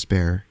of No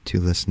Despair, to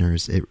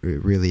listeners. It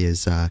really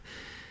is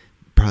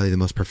probably the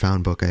most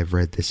profound book I've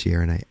read this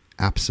year, and I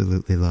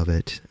absolutely love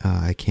it.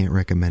 I can't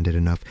recommend it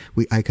enough.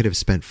 I could have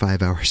spent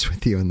 5 hours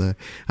with you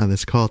on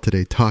this call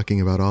today talking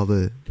about all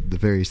the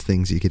various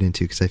things you get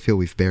into, because I feel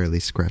we've barely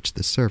scratched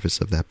the surface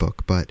of that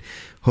book. But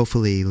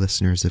hopefully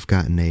listeners have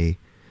gotten a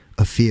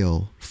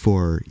feel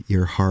for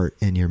your heart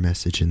and your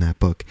message in that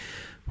book.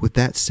 With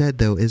that said,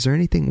 though, is there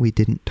anything we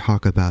didn't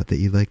talk about that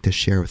you'd like to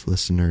share with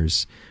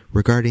listeners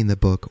regarding the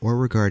book or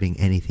regarding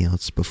anything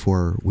else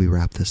before we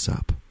wrap this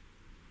up?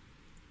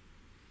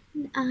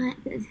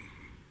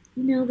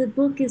 The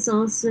book is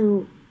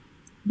also,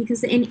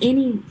 because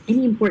any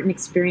important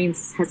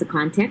experience has a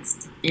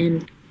context,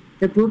 and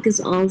the book is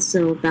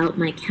also about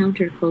my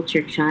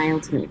counterculture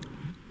childhood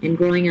and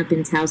growing up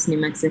in Taos, New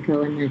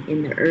Mexico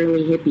in the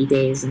early hippie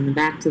days and the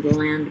Back to the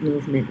Land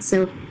movement.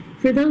 So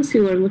for those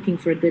who are looking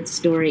for a good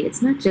story,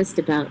 it's not just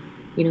about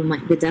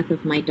the death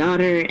of my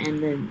daughter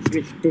and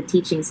the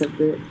teachings of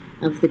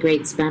the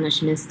great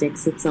Spanish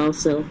mystics. It's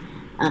also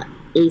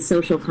a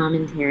social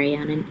commentary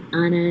on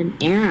an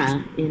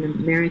era in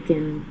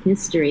American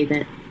history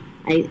that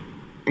I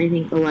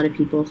think a lot of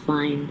people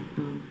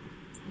find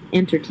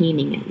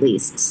entertaining, at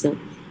least. So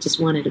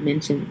just wanted to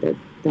mention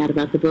that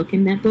about the book,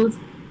 and that both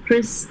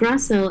Chris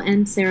Grasso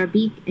and Sarah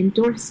Beek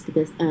endorsed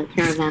the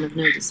Caravan of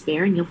No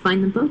Despair, and you'll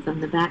find them both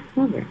on the back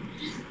cover.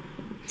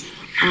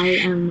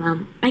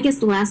 I guess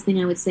the last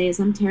thing I would say is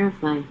I'm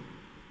terrified.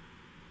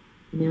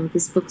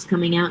 This book's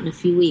coming out in a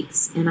few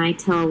weeks, and I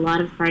tell a lot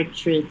of hard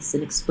truths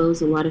and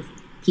expose a lot of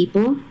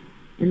people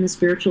in the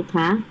spiritual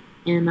path,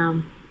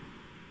 and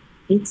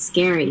it's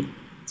scary.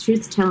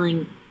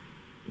 Truth-telling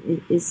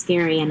is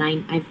scary, and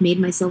I've made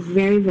myself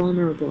very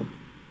vulnerable.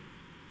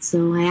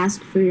 So I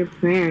ask for your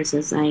prayers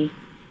as I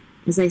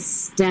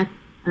step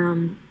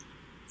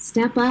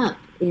up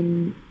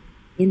in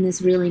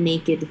this really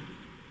naked,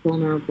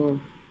 vulnerable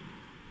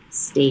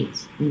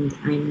state, and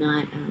I'm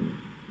not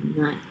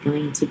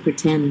going to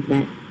pretend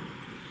that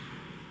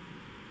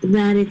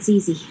it's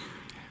easy.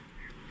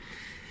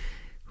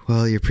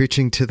 Well, you're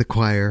preaching to the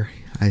choir.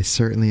 I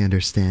certainly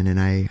understand, and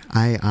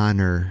I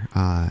honor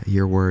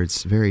your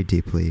words very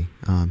deeply.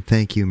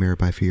 Thank you,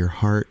 Mirabai, for your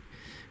heart,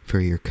 for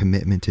your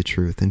commitment to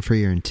truth, and for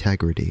your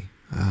integrity,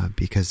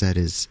 because that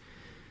is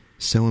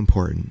so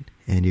important,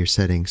 and you're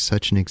setting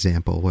such an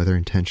example, whether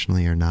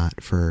intentionally or not,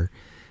 for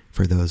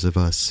those of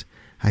us,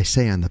 I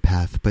say on the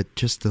path, but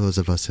just those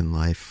of us in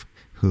life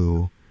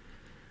who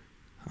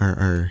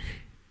are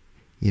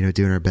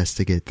doing our best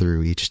to get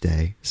through each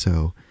day.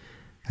 So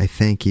I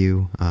thank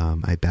you.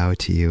 I bow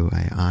to you.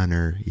 I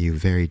honor you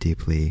very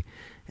deeply.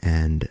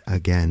 And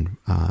again,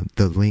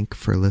 the link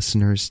for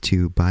listeners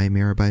to buy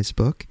Mirabai's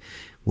book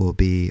will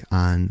be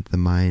on the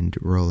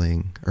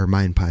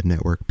MindPod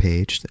Network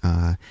page.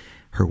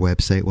 Her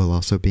website will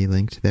also be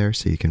linked there,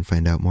 so you can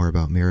find out more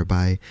about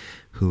Mirabai,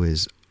 who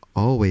is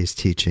always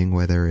teaching,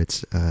 whether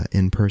it's an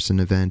in-person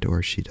event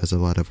or she does a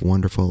lot of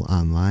wonderful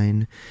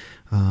online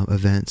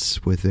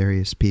events with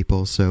various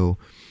people. So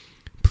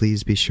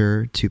please be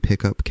sure to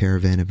pick up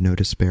Caravan of No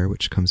Despair,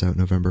 which comes out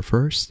November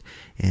 1st.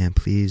 And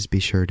please be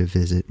sure to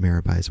visit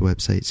Mirabai's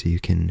website so you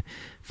can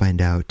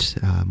find out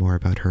more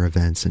about her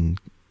events and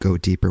go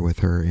deeper with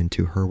her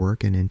into her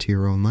work and into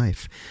your own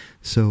life.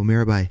 So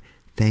Mirabai,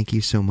 thank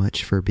you so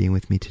much for being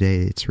with me today.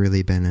 It's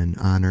really been an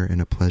honor and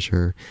a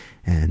pleasure,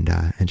 and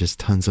just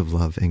tons of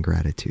love and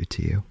gratitude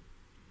to you.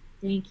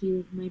 Thank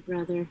you, my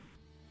brother.